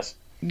have to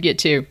get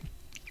to.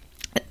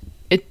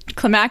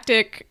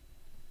 Climactic,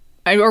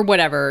 or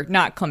whatever,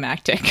 not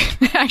climactic,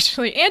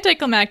 actually,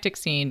 anticlimactic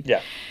scene.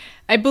 Yeah.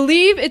 I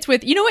believe it's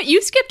with, you know what,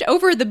 you skipped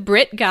over the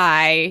Brit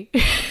guy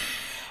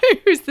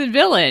who's the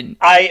villain.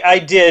 I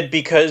did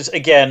because,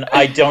 again,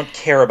 I don't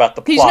care about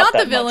the plot. He's not the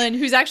much. villain,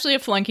 who's actually a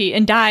flunky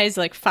and dies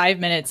like 5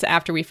 minutes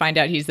after we find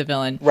out he's the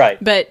villain.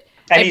 Right. But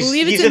I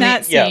believe it's in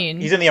that scene.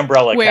 Yeah, he's in the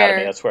Umbrella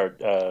Academy. That's where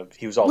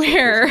he was also.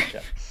 Where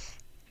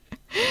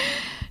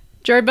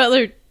Gerard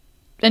Butler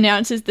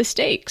announces the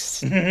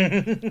stakes.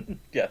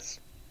 Yes.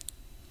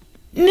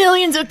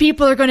 Millions of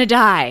people are going to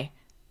die,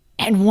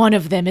 and one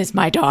of them is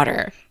my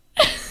daughter.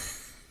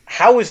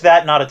 How is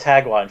that not a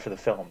tagline for the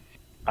film?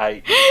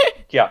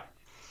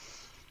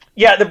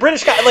 Yeah, the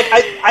British guy, like,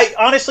 I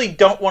honestly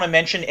don't want to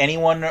mention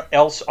anyone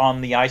else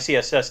on the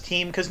ICSS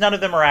team because none of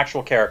them are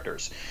actual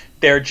characters.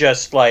 They're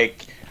just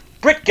like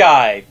Brit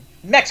guy,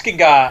 Mexican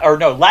guy, or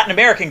no, Latin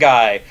American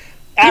guy,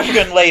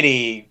 African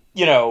lady,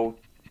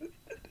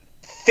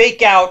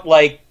 fake out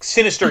like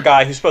sinister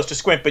guy who's supposed to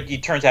squint, but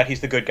it turns out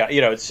he's the good guy.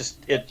 It's just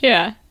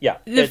Yeah.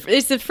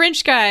 It's the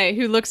French guy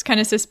who looks kind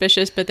of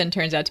suspicious, but then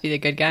turns out to be the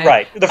good guy.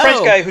 Right. The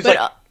French guy who's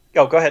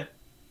go ahead.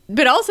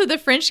 But also the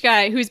French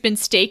guy who's been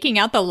staking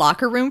out the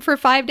locker room for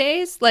 5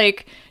 days.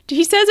 Like,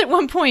 he says at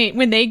one point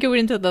when they go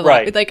into the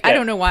locker, I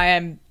don't know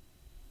why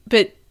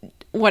but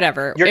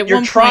whatever.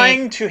 You're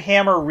trying to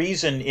hammer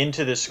reason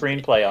into the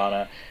screenplay,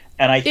 Anna.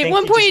 And I think at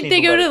one point they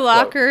go to the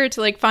locker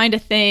to like find a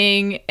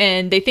thing,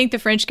 and they think the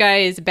French guy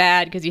is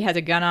bad because he has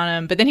a gun on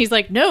him. But then he's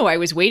like, "No, I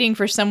was waiting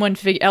for someone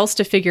else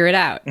to figure it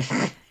out."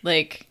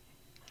 Like,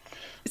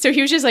 So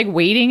he was just like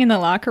waiting in the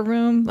locker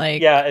room,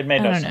 like Yeah, it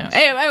made no I don't sense. know.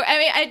 I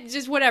mean, I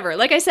just whatever.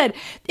 Like I said,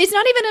 it's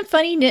not even a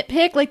funny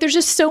nitpick. Like there's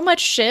just so much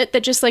shit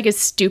that just like is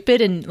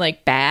stupid and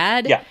like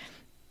bad, Yeah.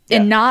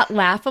 and not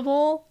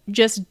laughable,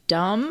 just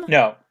dumb.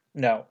 No.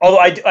 Although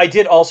I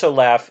did also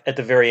laugh at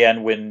the very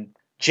end when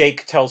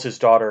Jake tells his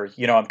daughter,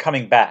 I'm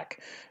coming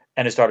back.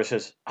 And his daughter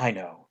says, I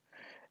know.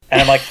 And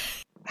I'm like,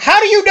 how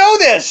do you know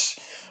this?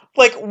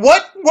 Like,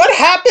 what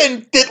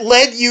happened that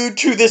led you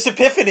to this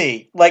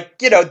epiphany? Like,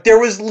 there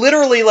was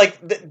literally like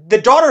the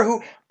daughter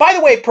who, by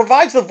the way,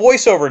 provides the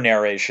voiceover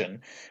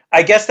narration.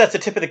 I guess that's a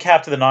tip of the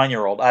cap to the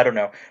 9-year-old. I don't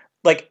know.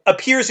 Like,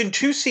 appears in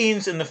 2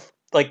 scenes in the,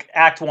 like,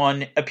 Act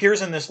 1,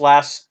 appears in this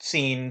last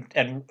scene,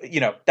 and,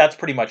 that's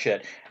pretty much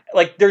it.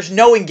 Like, there's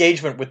no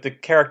engagement with the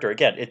character.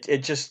 Again,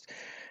 it's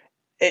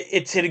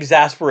an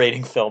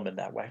exasperating film in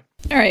that way.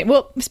 All right.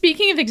 Well,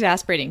 speaking of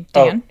exasperating,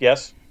 Dan. Oh,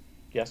 yes,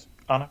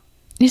 Anna.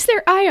 Is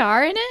there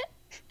IR in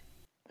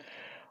it?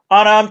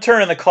 Anna, I'm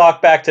turning the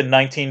clock back to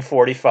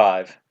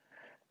 1945.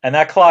 And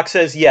that clock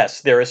says,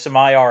 yes, there is some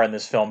IR in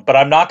this film. But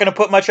I'm not going to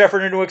put much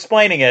effort into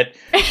explaining it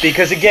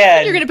because,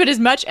 again... You're going to put as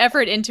much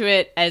effort into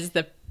it as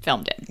the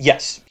film did.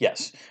 Yes.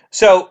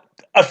 So,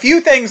 a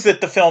few things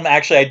that the film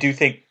actually, I do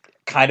think,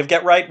 kind of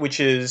get right, which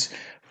is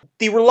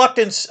the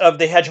reluctance of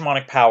the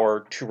hegemonic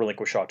power to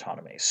relinquish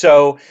autonomy.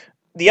 So...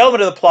 the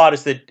element of the plot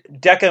is that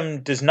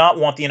Deckham does not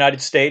want the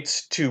United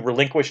States to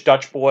relinquish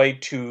Dutch Boy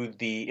to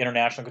the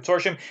international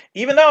consortium,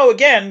 even though,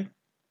 again,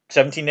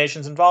 17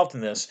 nations involved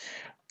in this.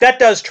 That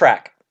does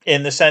track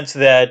in the sense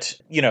that,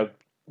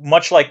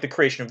 much like the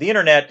creation of the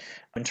internet,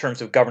 in terms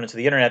of governance of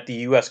the internet,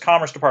 the U.S.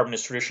 Commerce Department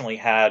has traditionally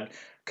had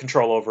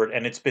control over it,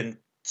 and it's been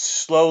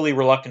slowly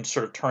reluctant to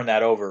sort of turn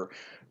that over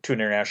to an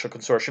international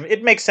consortium.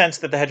 It makes sense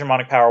that the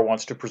hegemonic power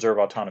wants to preserve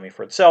autonomy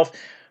for itself.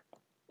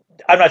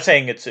 I'm not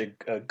saying it's a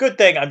good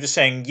thing. I'm just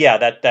saying, yeah,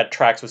 that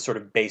tracks with sort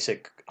of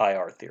basic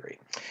IR theory.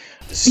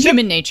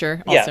 Human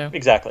nature, also. Yeah,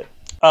 exactly.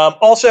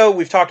 Also,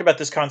 we've talked about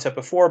this concept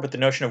before, but the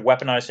notion of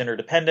weaponized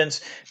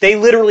interdependence. They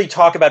literally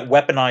talk about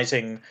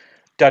weaponizing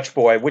Dutch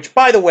Boy, which,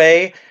 by the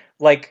way,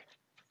 like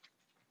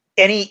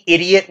any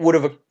idiot would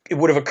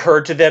have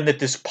occurred to them that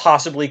this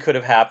possibly could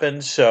have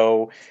happened.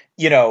 So,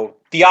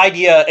 the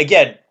idea,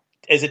 again,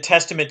 as a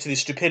testament to the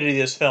stupidity of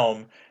this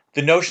film,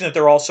 the notion that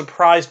they're all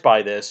surprised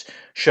by this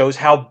shows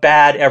how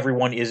bad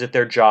everyone is at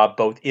their job,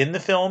 both in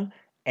the film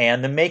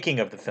and the making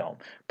of the film.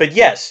 But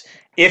yes,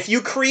 if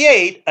you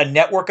create a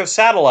network of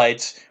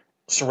satellites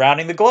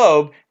surrounding the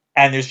globe,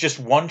 and there's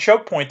just one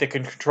choke point that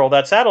can control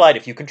that satellite,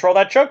 if you control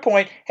that choke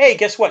point, hey,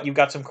 guess what? You've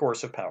got some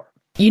coercive power.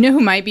 You know who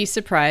might be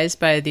surprised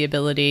by the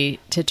ability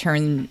to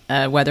turn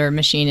a weather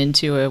machine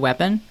into a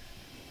weapon?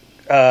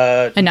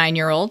 A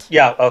 9-year-old.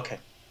 Yeah, okay.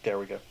 There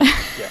we go.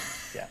 Yeah.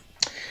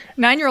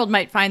 9-year-old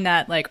might find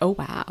that like, oh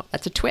wow,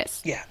 that's a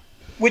twist. Yeah,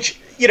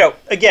 which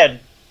again,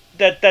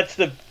 that's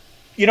the,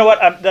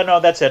 what?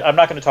 No, that's it. I'm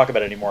not going to talk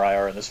about any more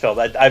IR in this film.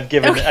 I've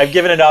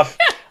given enough.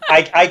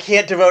 I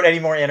can't devote any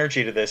more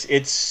energy to this.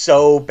 It's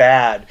so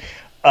bad.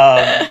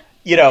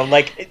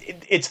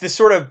 It's this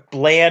sort of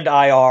bland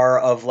IR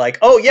of like,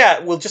 oh yeah,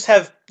 we'll just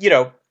have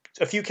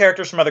a few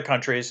characters from other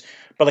countries,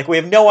 but like we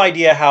have no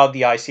idea how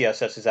the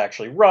ICSS is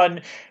actually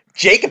run.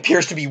 Jake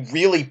appears to be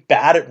really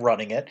bad at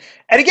running it.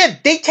 And again,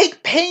 they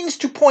take pains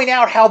to point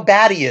out how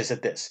bad he is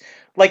at this.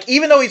 Like,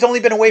 even though he's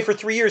only been away for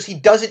 3 years, he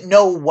doesn't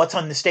know what's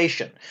on the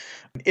station.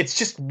 It's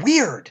just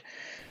weird.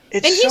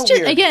 And he's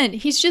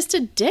just a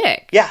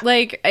dick. Yeah.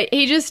 Like,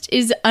 he just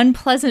is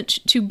unpleasant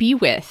to be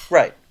with.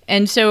 Right.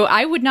 And so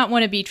I would not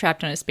want to be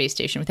trapped on a space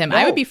station with him. No.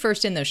 I would be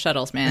first in those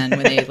shuttles, man,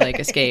 when they, like,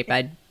 escape.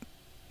 I'd,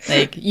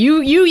 like,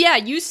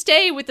 you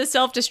stay with the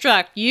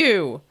self-destruct.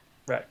 You.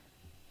 Right.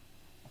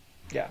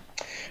 Yeah.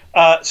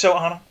 So,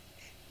 Anna,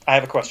 I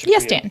have a question for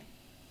you.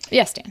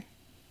 Yes, Dan.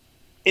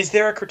 Is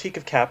there a critique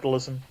of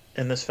capitalism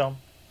in this film?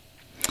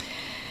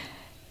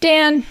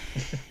 Dan,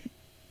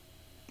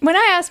 when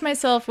I ask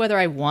myself whether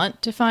I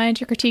want to find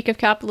a critique of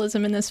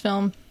capitalism in this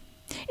film,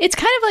 it's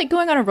kind of like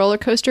going on a roller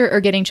coaster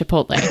or getting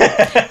Chipotle.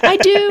 I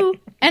do,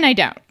 and I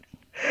don't.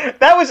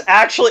 That was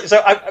actually...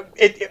 So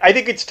I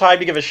think it's time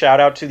to give a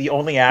shout-out to the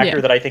only actor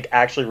that I think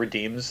actually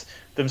redeems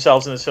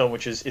themselves in this film,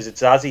 which is it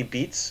Zazie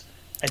Beetz,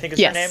 I think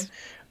is her name?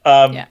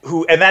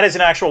 Who, and that is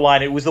an actual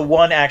line. It was the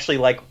one actually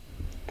like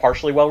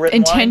partially well written,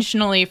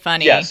 intentionally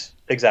funny. Yes,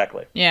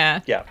 exactly.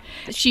 Yeah.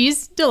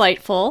 She's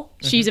delightful.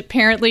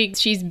 Mm-hmm.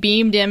 She's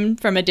beamed in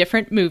from a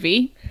different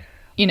movie,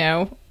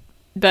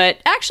 But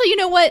actually, you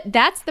know what?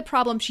 That's the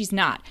problem. She's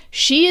not.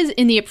 She is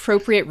in the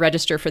appropriate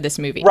register for this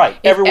movie. Right.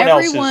 If everyone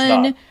else is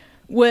not.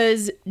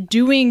 Was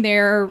doing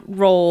their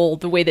role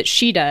the way that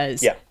she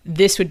does,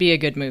 this would be a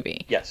good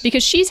movie. Yes.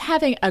 Because she's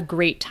having a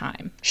great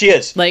time. She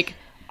is. Like.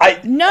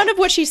 None of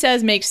what she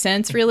says makes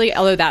sense, really,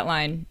 although that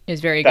line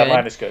is very good. That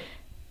line is good.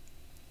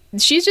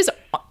 She's just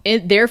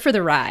there for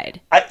the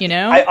ride,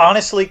 I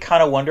honestly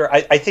kind of wonder.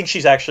 I think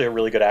she's actually a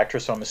really good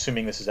actress, so I'm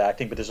assuming this is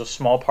acting, but there's a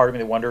small part of me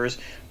that wonders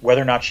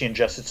whether or not she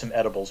ingested some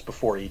edibles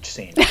before each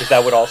scene, because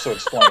that would also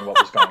explain what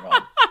was going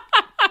on.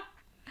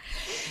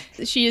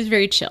 She is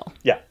very chill.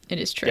 Yeah. It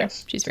is true.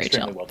 Yes. She's very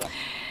extremely chill. Well done.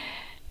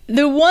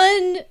 The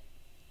one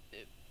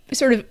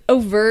sort of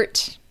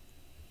overt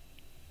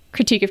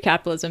critique of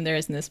capitalism there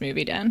is in this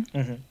movie, Dan,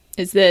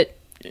 is that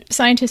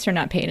scientists are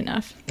not paid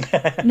enough.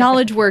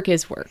 Knowledge work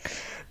is work.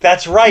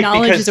 That's right.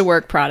 Knowledge is a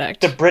work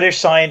product. The British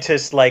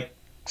scientist, like,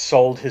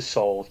 sold his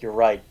soul. You're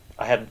right.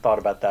 I hadn't thought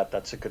about that.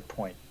 That's a good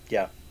point.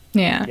 Yeah.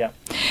 Yeah.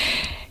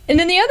 And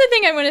then the other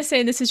thing I want to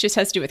say, and this just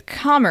has to do with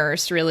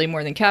commerce, really,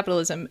 more than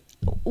capitalism.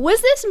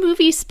 Was this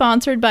movie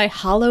sponsored by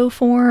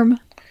Holoform?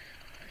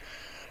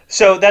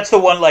 So that's the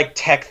one, like,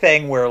 tech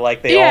thing where,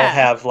 like, they all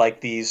have,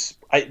 like, these...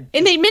 And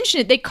they mention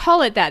it. They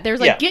call it that. They're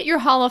like, get your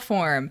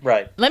Holoform.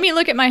 Right. Let me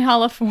look at my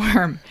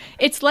Holoform.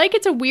 It's like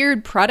it's a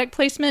weird product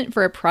placement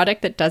for a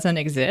product that doesn't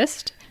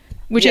exist,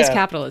 which is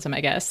capitalism,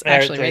 I guess,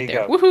 actually, right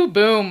there. Woohoo,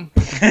 boom.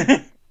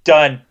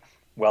 Done.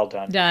 Well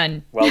done.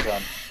 Done. Well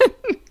done.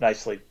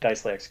 Nicely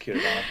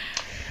executed on it.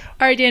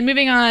 All right, Dan,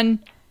 moving on.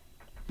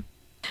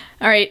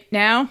 All right,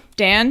 now,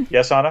 Dan.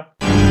 Yes, Anna?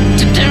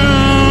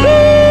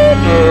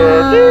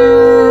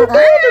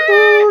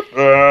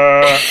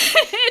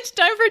 It's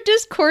time for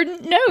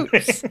Discordant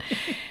Notes,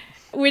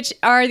 which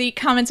are the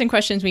comments and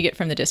questions we get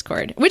from the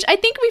Discord, which I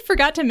think we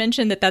forgot to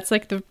mention that's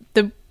like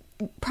the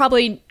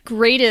probably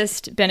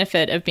greatest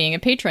benefit of being a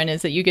patron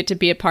is that you get to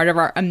be a part of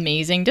our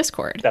amazing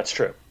Discord. That's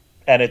true.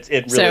 And it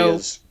really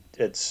is.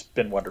 It's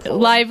been wonderful.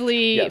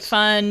 Lively,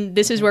 fun.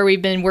 This is where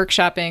we've been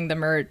workshopping the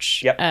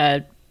merch.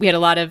 Yep. We had a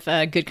lot of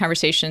good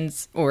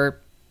conversations, or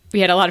we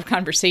had a lot of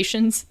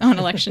conversations on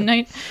election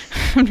night.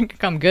 I'm going to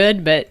come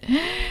good, but...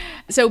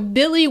 So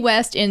Billy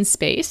West in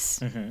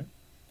Space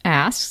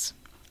asks,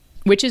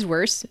 which is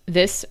worse,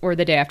 this or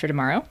The Day After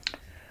Tomorrow?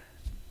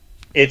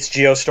 It's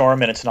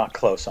Geostorm, and it's not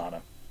close,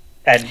 Anna.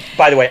 And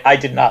by the way, I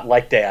did not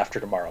like Day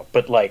After Tomorrow,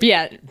 but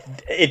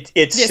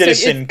it's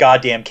Citizen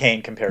Goddamn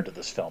Kane compared to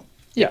this film.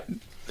 Yeah.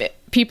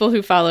 People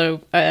who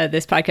follow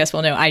this podcast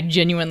will know I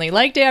genuinely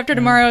like Day After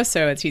Tomorrow,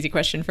 so it's an easy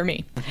question for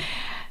me.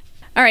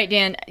 All right,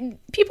 Dan,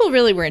 people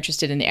really were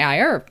interested in the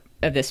IR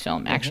of this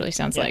film, actually,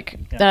 sounds like.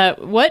 Yeah.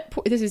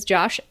 This is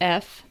Josh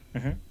F.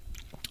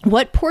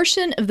 What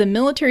portion of the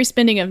military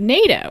spending of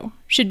NATO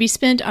should be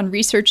spent on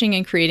researching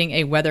and creating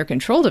a weather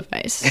control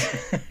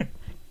device?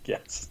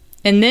 Yes.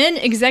 And then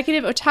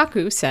Executive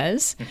Otaku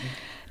says,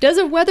 does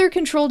a weather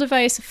control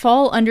device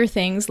fall under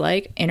things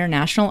like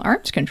international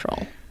arms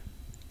control?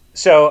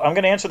 So I'm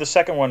going to answer the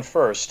second one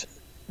first.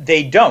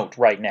 They don't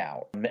right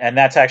now. And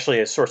that's actually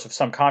a source of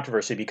some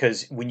controversy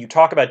because when you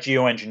talk about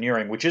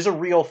geoengineering, which is a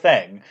real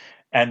thing,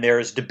 and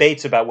there's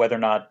debates about whether or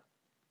not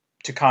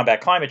to combat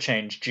climate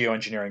change,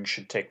 geoengineering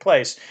should take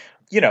place,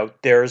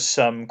 there's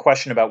some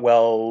question about,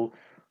 well,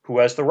 who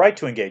has the right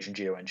to engage in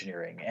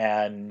geoengineering?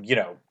 And,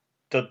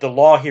 the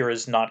law here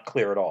is not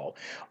clear at all.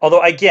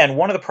 Although, again,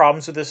 one of the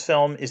problems with this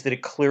film is that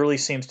it clearly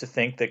seems to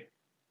think that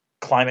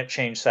climate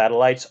change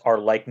satellites are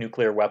like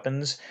nuclear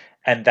weapons,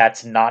 and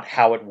that's not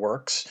how it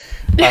works.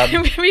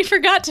 We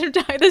forgot to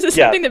talk. This is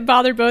something that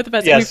bothered both of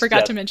us, and we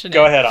forgot to mention it.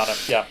 Go ahead, Anna.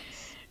 Yeah.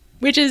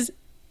 Which is,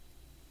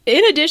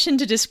 in addition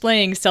to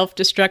displaying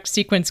self-destruct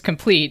sequence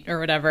complete or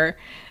whatever,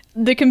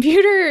 the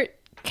computer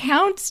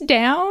counts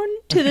down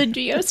to the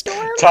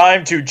geostorm.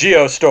 Time to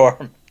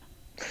geostorm.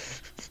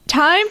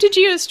 Time to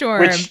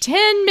geostorm.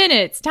 10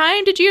 minutes.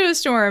 Time to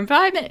geostorm.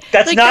 5 minutes.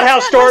 That's not how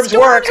storms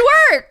work.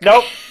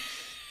 Nope.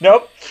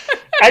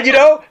 And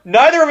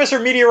neither of us are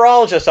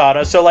meteorologists,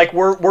 Anna, so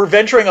we're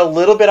venturing a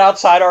little bit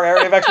outside our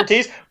area of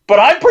expertise, but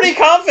I'm pretty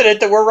confident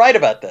that we're right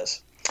about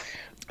this.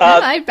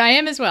 I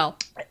am as well.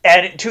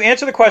 And to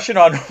answer the question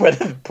on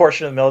whether the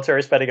portion of the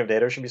military spending of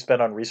NATO should be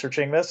spent on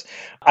researching this,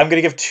 I'm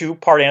going to give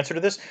two-part answer to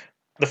this.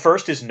 The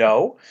first is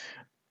no,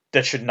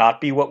 that should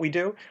not be what we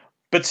do.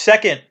 But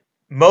second,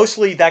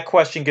 mostly that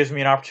question gives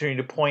me an opportunity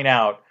to point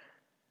out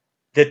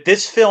that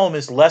this film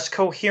is less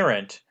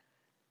coherent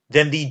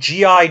than the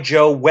G.I.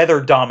 Joe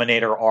Weather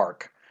Dominator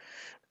arc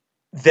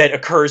that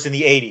occurs in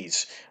the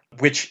 80s,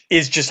 which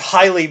is just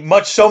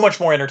so much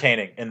more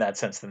entertaining in that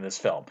sense than this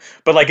film.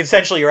 But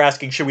essentially you're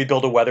asking, should we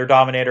build a Weather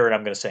Dominator? And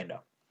I'm going to say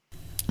no.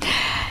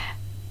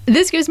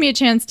 This gives me a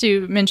chance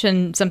to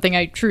mention something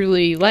I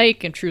truly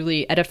like and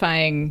truly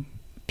edifying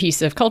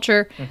piece of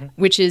culture,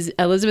 which is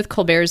Elizabeth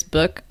Colbert's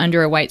book,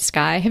 Under a White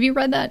Sky. Have you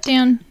read that,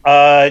 Dan?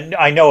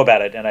 I know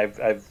about it,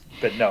 and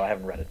but no, I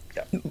haven't read it.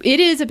 Yeah.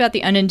 It is about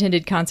the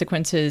unintended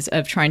consequences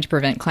of trying to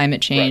prevent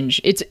climate change.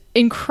 Right. It's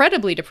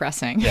incredibly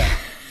depressing. Yeah.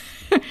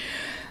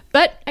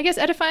 But I guess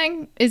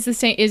edifying is the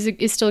same.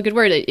 Is still a good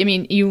word. I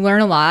mean, you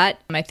learn a lot.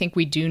 I think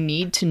we do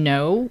need to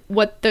know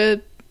what the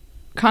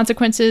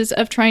consequences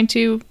of trying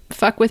to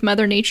fuck with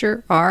Mother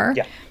Nature are.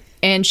 Yeah.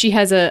 And she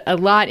has a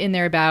lot in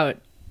there about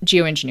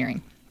geoengineering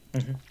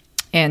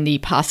and the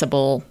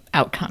possible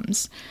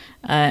outcomes,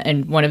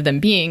 and one of them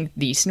being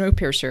the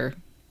Snowpiercer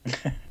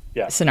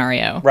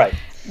scenario. Right.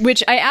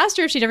 Which I asked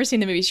her if she'd ever seen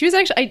the movie. She was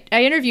actually,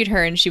 I interviewed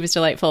her and she was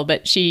delightful,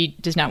 but she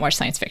does not watch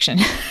science fiction.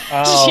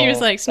 She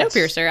was like,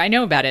 Snowpiercer, I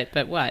know about it,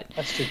 but what?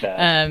 That's too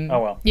bad.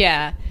 Oh, well.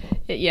 Yeah.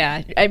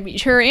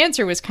 Her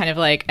answer was kind of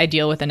like, I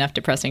deal with enough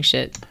depressing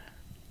shit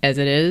as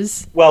it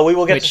is. Well, we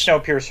will get to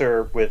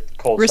Snowpiercer with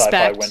Cold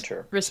Sci-Fi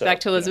Winter.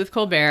 Respect to Elizabeth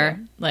Colbert.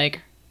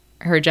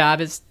 Her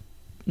job is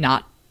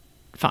not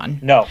fun.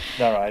 No,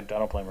 I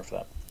don't blame her for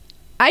that.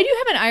 I do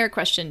have an Ira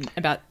question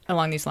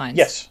along these lines.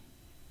 Yes.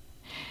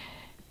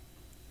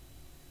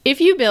 If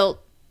you built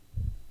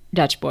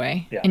Dutch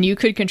Boy and you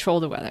could control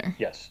the weather,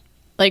 yes,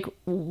 like,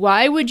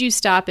 why would you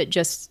stop at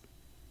just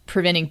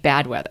preventing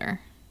bad weather?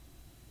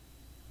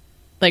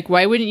 Like,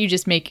 why wouldn't you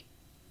just make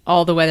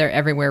all the weather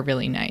everywhere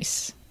really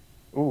nice?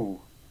 Ooh.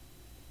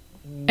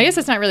 I guess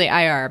that's not really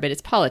IR, but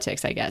it's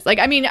politics, I guess. Like,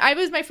 I mean, I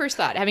was my first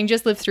thought, having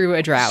just lived through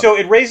a drought. So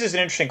it raises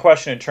an interesting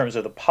question in terms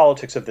of the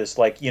politics of this.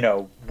 Like, you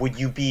know, would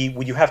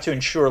you have to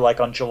ensure, like,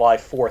 on July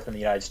 4th in the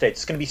United States,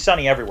 it's going to be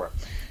sunny everywhere,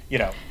 you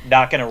know,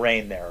 not going to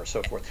rain there or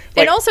so forth.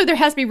 Like, and also there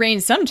has to be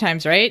rain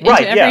sometimes, right?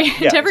 Right, into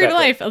every exactly.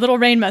 life, a little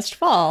rain must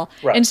fall.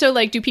 Right. And so,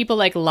 like, do people,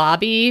 like,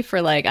 lobby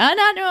for, like,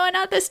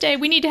 not this day.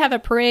 We need to have a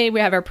parade. We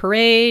have our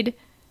parade.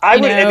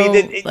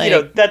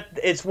 That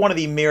it's one of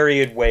the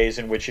myriad ways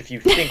in which, if you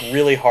think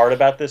really hard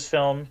about this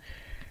film,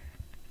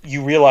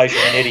 you realize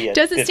you're an idiot.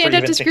 Does it stand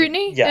up to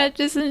scrutiny? Yeah.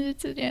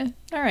 Yeah.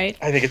 All right.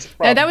 I think it's.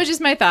 That was just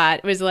my thought.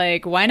 It was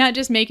like, why not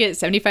just make it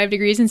 75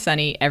 degrees and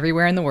sunny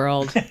everywhere in the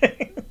world?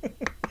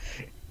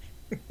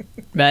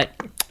 But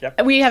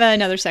yep. We have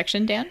another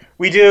section, Dan.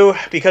 We do,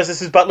 because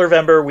this is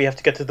Butler-Vember. We have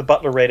to get to the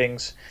Butler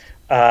ratings.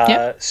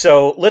 Yep.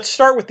 So let's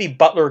start with the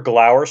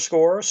Butler-Glauer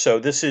score. So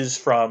this is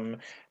from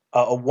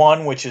a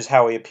 1, which is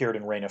how he appeared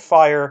in Reign of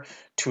Fire,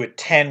 to a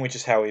 10, which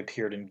is how he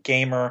appeared in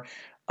Gamer.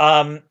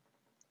 Anna,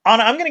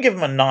 I'm going to give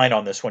him a 9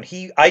 on this one.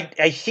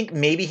 I think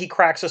maybe he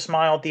cracks a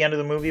smile at the end of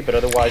the movie, but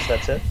otherwise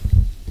that's it.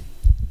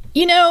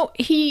 You know,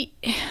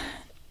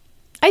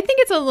 I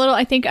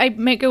think I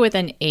might go with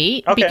an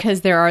 8 because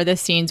there are the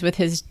scenes with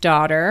his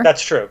daughter.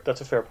 That's true.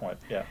 That's a fair point.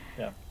 Yeah.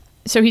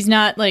 So he's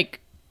not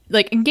like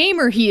in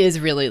Gamer, he is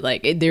really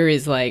like, there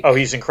is like... Oh,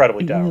 he's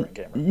incredibly dour in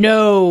Gamer.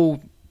 No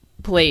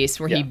place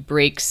where he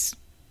breaks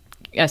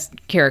a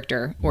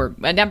character, or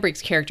not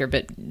breaks character,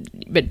 but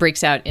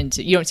breaks out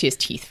into, you don't see his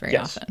teeth very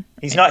often.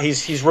 He's not.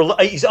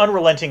 He's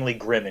unrelentingly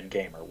grim in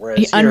Gamer. Whereas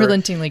he's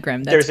unrelentingly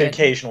grim. That's there's good.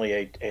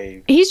 Occasionally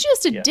a. He's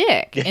just a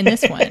dick in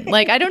this one.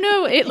 Like, I don't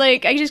know.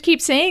 I just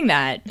keep saying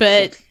that,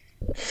 but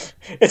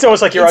it's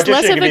almost like you're auditioning.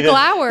 Less of to be a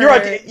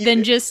glower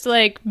than just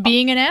like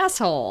being an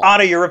asshole.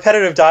 Anna, your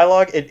repetitive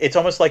dialogue. It's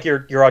almost like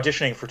you're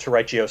auditioning to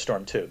write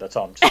Geostorm 2. That's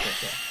all I'm just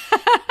thinking.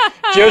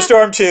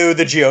 Geostorm 2,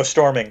 the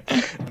Geostorming.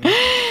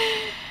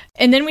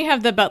 And then we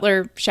have the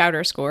Butler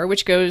Shouter score,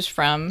 which goes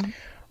from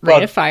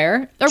Reign of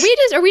Fire. Are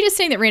we just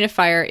saying that Reign of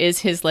Fire is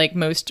his like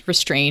most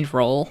restrained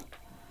role?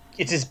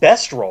 It's his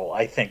best role,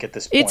 I think, at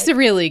this point. It's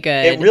really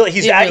good.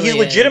 He's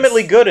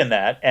legitimately good in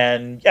that,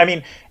 and I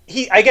mean,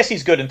 I guess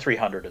he's good in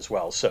 300 as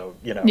well. So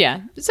you know.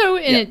 Yeah. So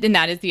and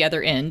that is the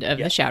other end of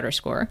the Shouter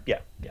score. Yeah.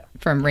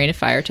 From Reign of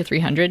Fire to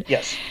 300.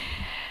 Yes.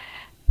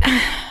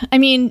 I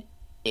mean,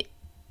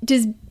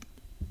 does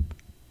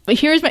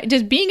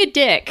being a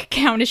dick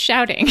count as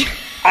shouting?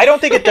 I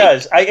don't think it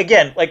does.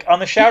 Again, like on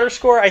the Shouter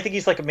score, I think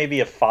he's like maybe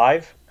a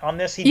 5 on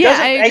this. He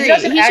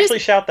doesn't actually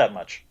shout that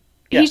much.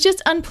 Yeah. He's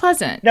just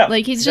unpleasant. No,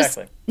 like he's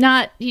exactly. just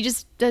not. He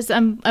just does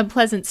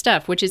unpleasant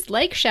stuff, which is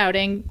like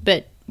shouting,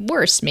 but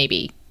worse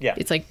maybe. Yeah,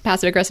 it's like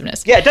passive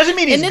aggressiveness. Yeah, it doesn't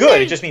mean he's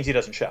good. It just means he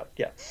doesn't shout.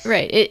 Yeah,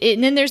 right.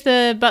 And then there's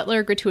the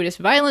Butler gratuitous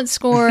violence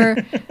score,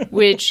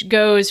 which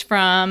goes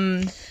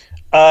from.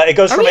 It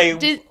goes from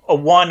a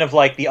 1 of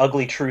like the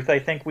ugly truth. I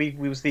think we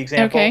was the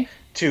example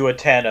to a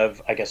 10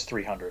 of I guess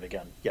 300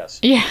 again. Yes.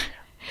 Yeah.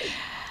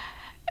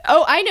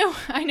 Oh, I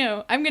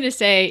know. I'm gonna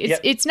say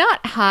it's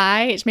not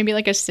high. It's maybe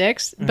like a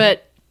 6. Mm-hmm.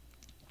 But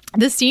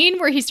the scene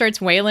where he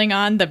starts wailing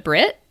on the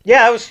Brit.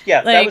 Yeah,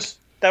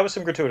 that was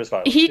some gratuitous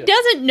violence. He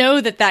doesn't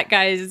know that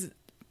guy's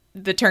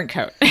the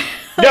turncoat.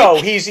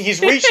 No, he's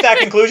reached that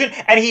conclusion,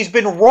 and he's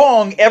been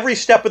wrong every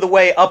step of the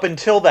way up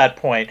until that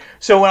point.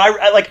 So when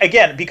I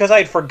again, because I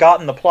had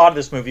forgotten the plot of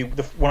this movie,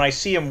 when I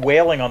see him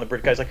wailing on the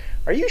Brit guy's like,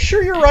 "Are you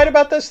sure you're right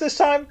about this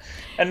time?"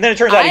 And then it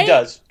turns out he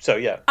does. So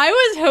yeah, I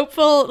was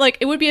hopeful like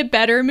it would be a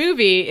better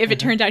movie if it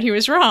turned out he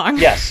was wrong.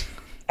 Yes,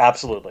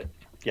 absolutely.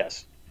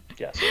 Yes.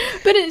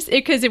 But it's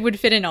because it would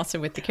fit in also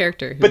with the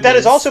character. But that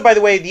is also, by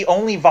the way, the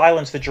only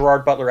violence that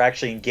Gerard Butler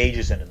actually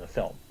engages in the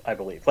film, I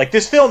believe. Like,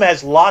 this film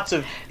has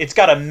it's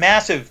got a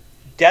massive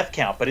death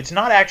count, but it's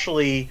not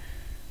actually...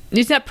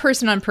 It's not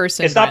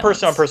person-on-person It's not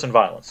person-on-person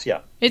violence,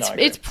 yeah.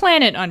 It's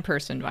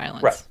planet-on-person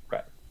violence.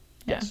 Right.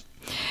 Yeah. Yes.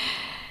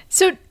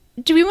 So,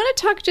 do we want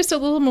to talk just a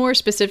little more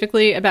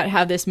specifically about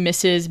how this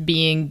misses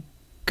being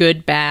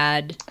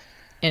good-bad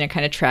in a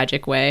kind of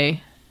tragic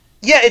way?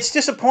 Yeah, it's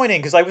disappointing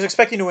because I was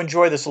expecting to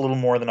enjoy this a little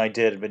more than I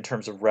did in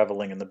terms of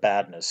reveling in the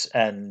badness.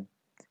 And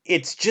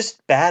it's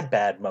just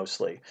bad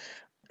mostly.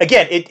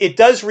 Again, it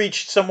does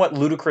reach somewhat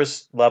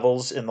ludicrous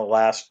levels in the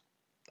last,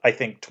 I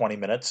think, 20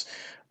 minutes.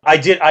 I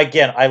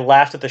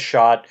laughed at the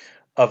shot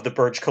of the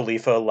Burj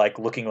Khalifa like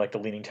looking like the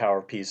Leaning Tower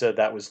of Pisa.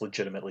 That was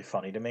legitimately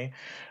funny to me.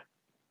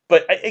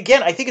 But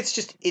again, I think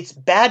it's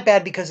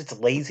bad because it's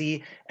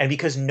lazy and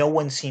because no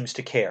one seems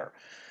to care.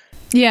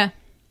 Yeah.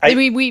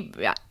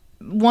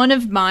 One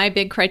of my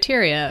big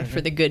criteria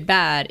for the good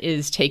bad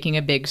is taking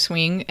a big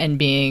swing and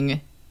being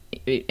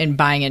and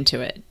buying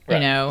into it, you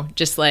know,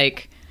 just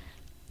like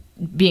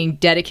being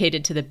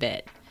dedicated to the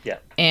bit. Yeah.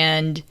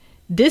 And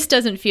this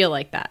doesn't feel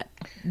like that.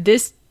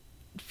 This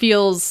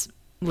feels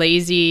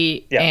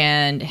lazy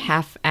and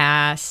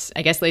half-ass.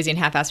 I guess lazy and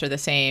half-ass are the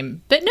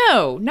same. But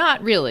no,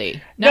 not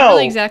really. Not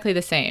really exactly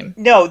the same.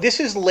 No, this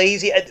is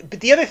lazy. But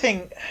the other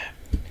thing,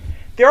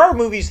 there are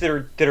movies that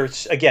are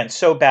again,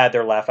 so bad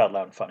they're laugh out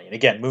loud and funny. And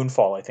again,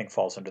 Moonfall, I think,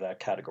 falls under that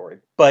category.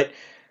 But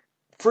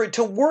for it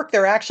to work,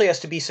 there actually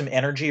has to be some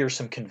energy or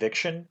some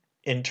conviction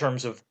in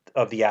terms of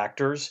the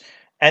actors.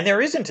 And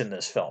there isn't in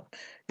this film.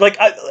 Like,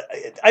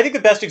 I think the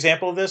best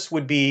example of this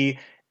would be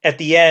at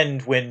the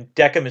end when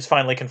Deckham is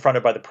finally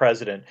confronted by the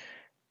president.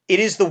 It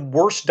is the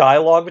worst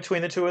dialogue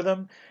between the two of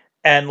them.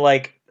 And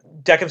like,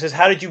 Deckham says,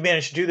 "How did you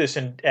manage to do this?"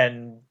 And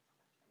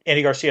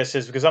Andy Garcia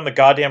says, "Because I'm the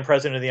goddamn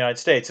president of the United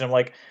States." And I'm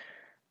like,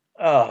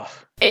 oh.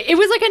 It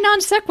was like a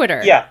non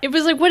sequitur. Yeah. It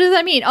was like, what does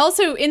that mean?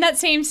 Also, in that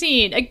same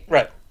scene,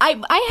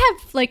 I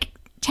have like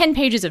 10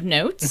 pages of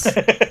notes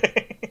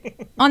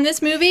on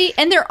this movie,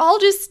 and they're all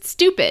just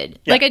stupid.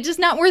 Yeah. Like, it's just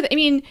not worth it. I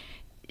mean,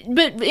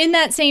 but in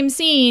that same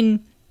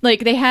scene,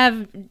 like, they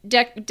have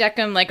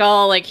Deckham, like,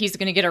 all, like, he's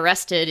going to get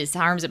arrested. His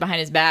arms are behind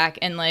his back.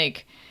 And,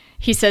 like,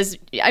 he says,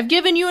 "I've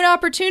given you an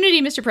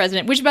opportunity, Mr.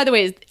 President," which, by the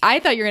way, I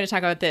thought you were going to talk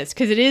about this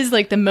because it is,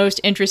 like, the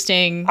most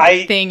interesting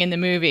thing in the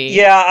movie.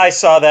 Yeah, I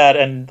saw that.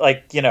 And,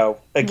 like, you know,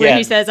 again. Where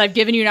he says, "I've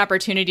given you an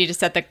opportunity to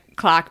set the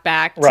clock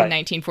back to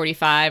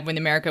 1945 when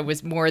America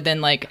was more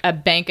than, like, a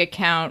bank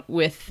account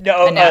with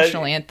a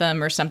national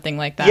anthem," or something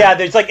like that. Yeah,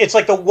 there's like, it's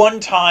like the one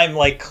time,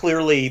 like,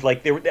 clearly,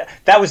 like,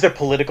 that was their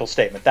political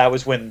statement. That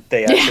was when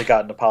they actually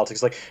got into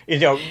politics. Like, you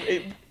know,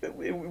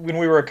 when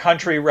we were a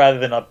country rather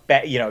than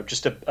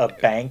just a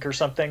bank or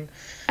something.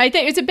 I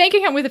think it's a bank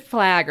account with a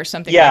flag or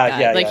something like that.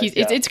 Yeah, like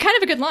it's kind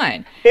of a good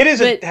line. It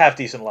is a half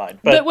decent line.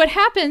 But what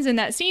happens in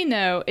that scene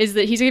though is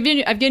that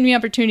I've given you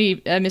opportunity,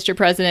 Mr.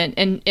 President,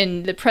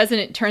 and the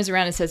president turns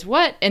around and says,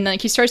 "What?" And then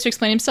he starts to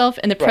explain himself,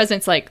 and the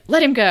president's like,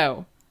 "Let him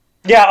go."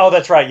 Yeah. Oh,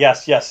 that's right.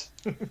 Yes.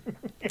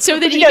 So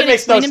that he can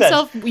explain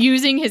himself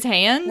using his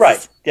hands.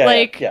 Right. Yeah.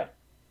 Like, yeah.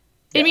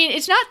 I mean,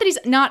 it's not that he's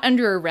not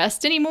under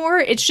arrest anymore.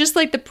 It's just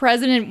like the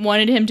president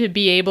wanted him to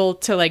be able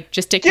to, like,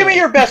 gesticulate. Give me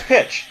your best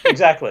pitch.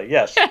 Exactly.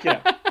 Yes.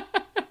 Yeah.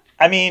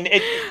 I mean,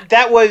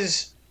 that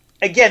was,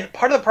 again,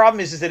 part of the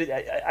problem is that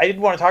I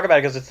didn't want to talk about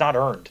it because it's not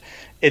earned.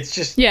 It's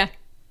just, you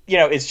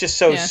know, it's just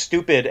so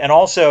stupid. And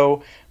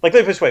also, like, let me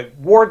put it this way,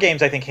 War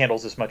Games, I think,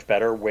 handles this much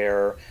better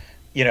where,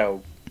 you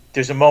know,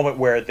 there's a moment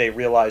where they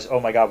realize,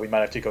 oh my God, we might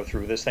have to go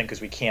through this thing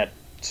because we can't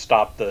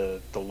stop the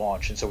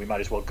launch. And so we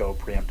might as well go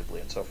preemptively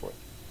and so forth.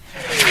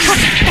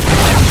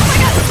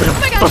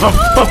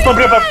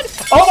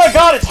 Oh my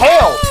God, it's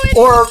hail!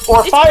 Or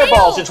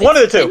fireballs. Hail. It's one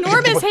of the two.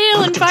 Enormous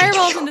hail and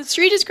fireballs, and the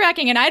street is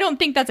cracking, and I don't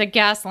think that's a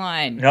gas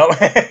line. No,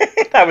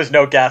 that was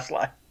no gas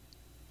line.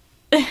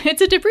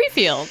 It's a debris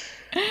field.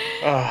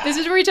 This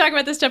is where we talk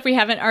about the stuff we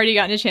haven't already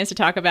gotten a chance to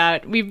talk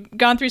about. We've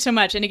gone through so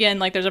much, and again,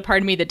 like, there's a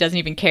part of me that doesn't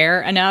even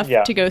care enough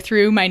to go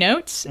through my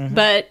notes,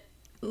 but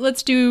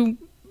let's do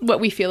what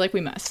we feel like we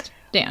must.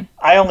 Dan.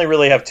 I only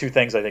really have two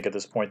things, I think, at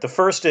this point. The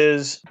first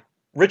is,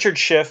 Richard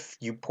Schiff,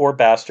 you poor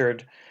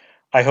bastard.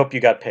 I hope you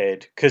got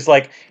paid. Because,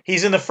 like,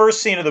 he's in the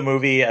first scene of the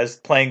movie as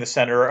playing the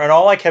senator, and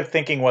all I kept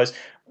thinking was,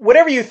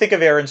 whatever you think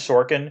of Aaron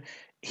Sorkin,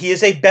 he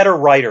is a better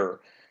writer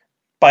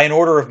by an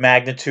order of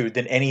magnitude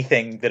than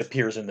anything that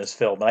appears in this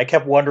film. And I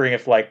kept wondering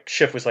if, like,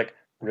 Schiff was like,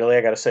 really,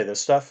 I got to say this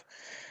stuff?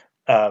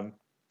 And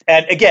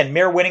again,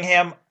 Mayor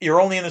Winningham, you're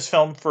only in this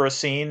film for a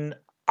scene.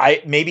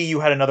 Maybe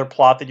you had another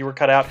plot that you were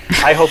cut out.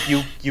 I hope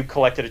you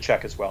collected a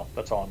check as well.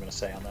 That's all I'm going to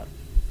say on that.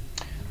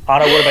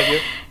 Anna, what about you?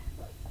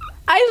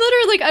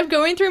 I literally, I'm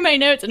going through my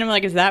notes and I'm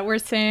like, is that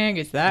worth saying?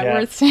 Is that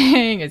worth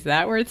saying? Is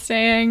that worth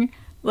saying?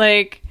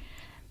 Like,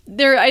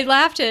 I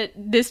laughed at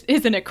this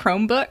isn't a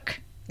Chromebook.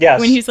 Yes.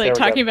 When he's like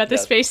talking about the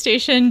space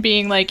station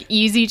being like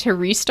easy to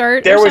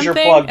restart. There was your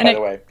plug, by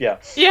the way. Yeah.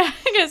 Yeah,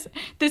 I guess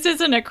this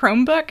isn't a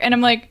Chromebook. And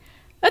I'm like,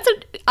 that's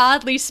an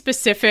oddly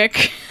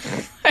specific,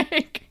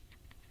 like,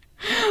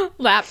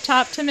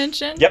 laptop to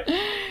mention. Yep.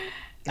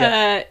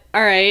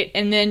 All right,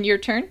 and then your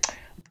turn.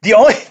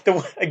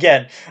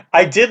 Again,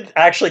 I did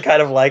actually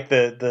kind of like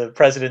the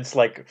president's,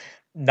 like,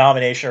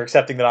 nomination or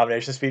accepting the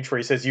nomination speech where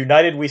he says,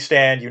 "United we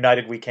stand,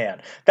 united we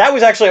can." That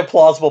was actually a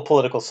plausible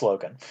political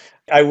slogan.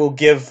 I will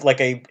give, like,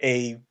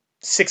 a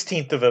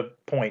 16th of a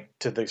point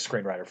to the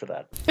screenwriter for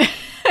that. And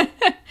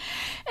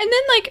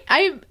then, like,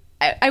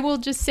 I will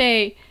just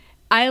say,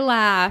 I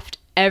laughed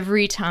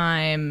every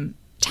time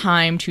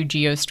Time to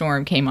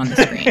Geostorm came on the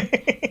screen,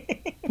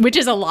 which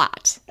is a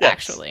lot,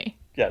 actually.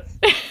 Yes.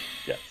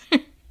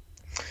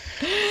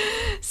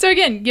 So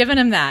again, giving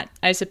him that,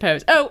 I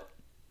suppose. Oh,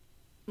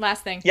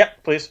 last thing.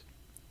 Yep, please.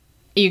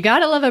 You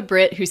gotta love a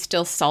Brit who's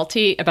still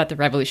salty about the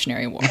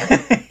Revolutionary War.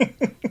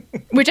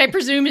 Which I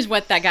presume is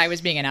what that guy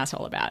was being an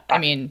asshole about. I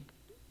mean...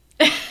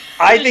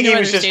 I think he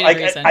was just like,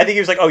 I think he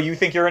was like, oh, you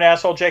think you're an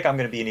asshole, Jake? I'm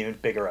going to be an even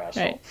bigger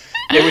asshole. Right.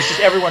 It was just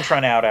everyone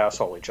trying to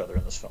out-asshole each other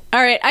in this film.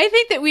 All right, I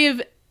think that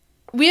we've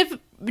We have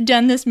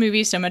done this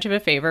movie so much of a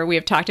favor. We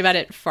have talked about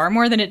it far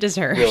more than it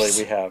deserves. Really,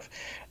 we have.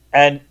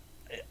 And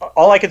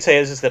all I can say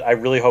is that I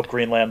really hope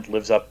Greenland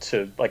lives up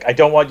to, like, I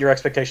don't want your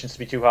expectations to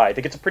be too high. I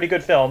think it's a pretty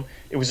good film.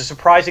 It was a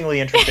surprisingly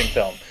interesting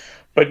film,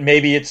 but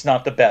maybe it's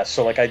not the best.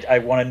 So, like, I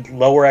want to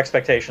lower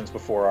expectations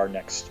before our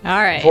next,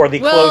 all right, before the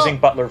closing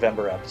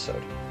Butler-Vember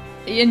episode.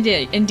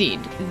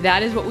 Indeed.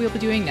 That is what we'll be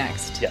doing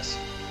next. Yes.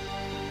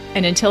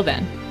 And until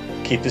then,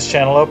 keep this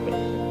channel open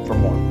for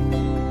more.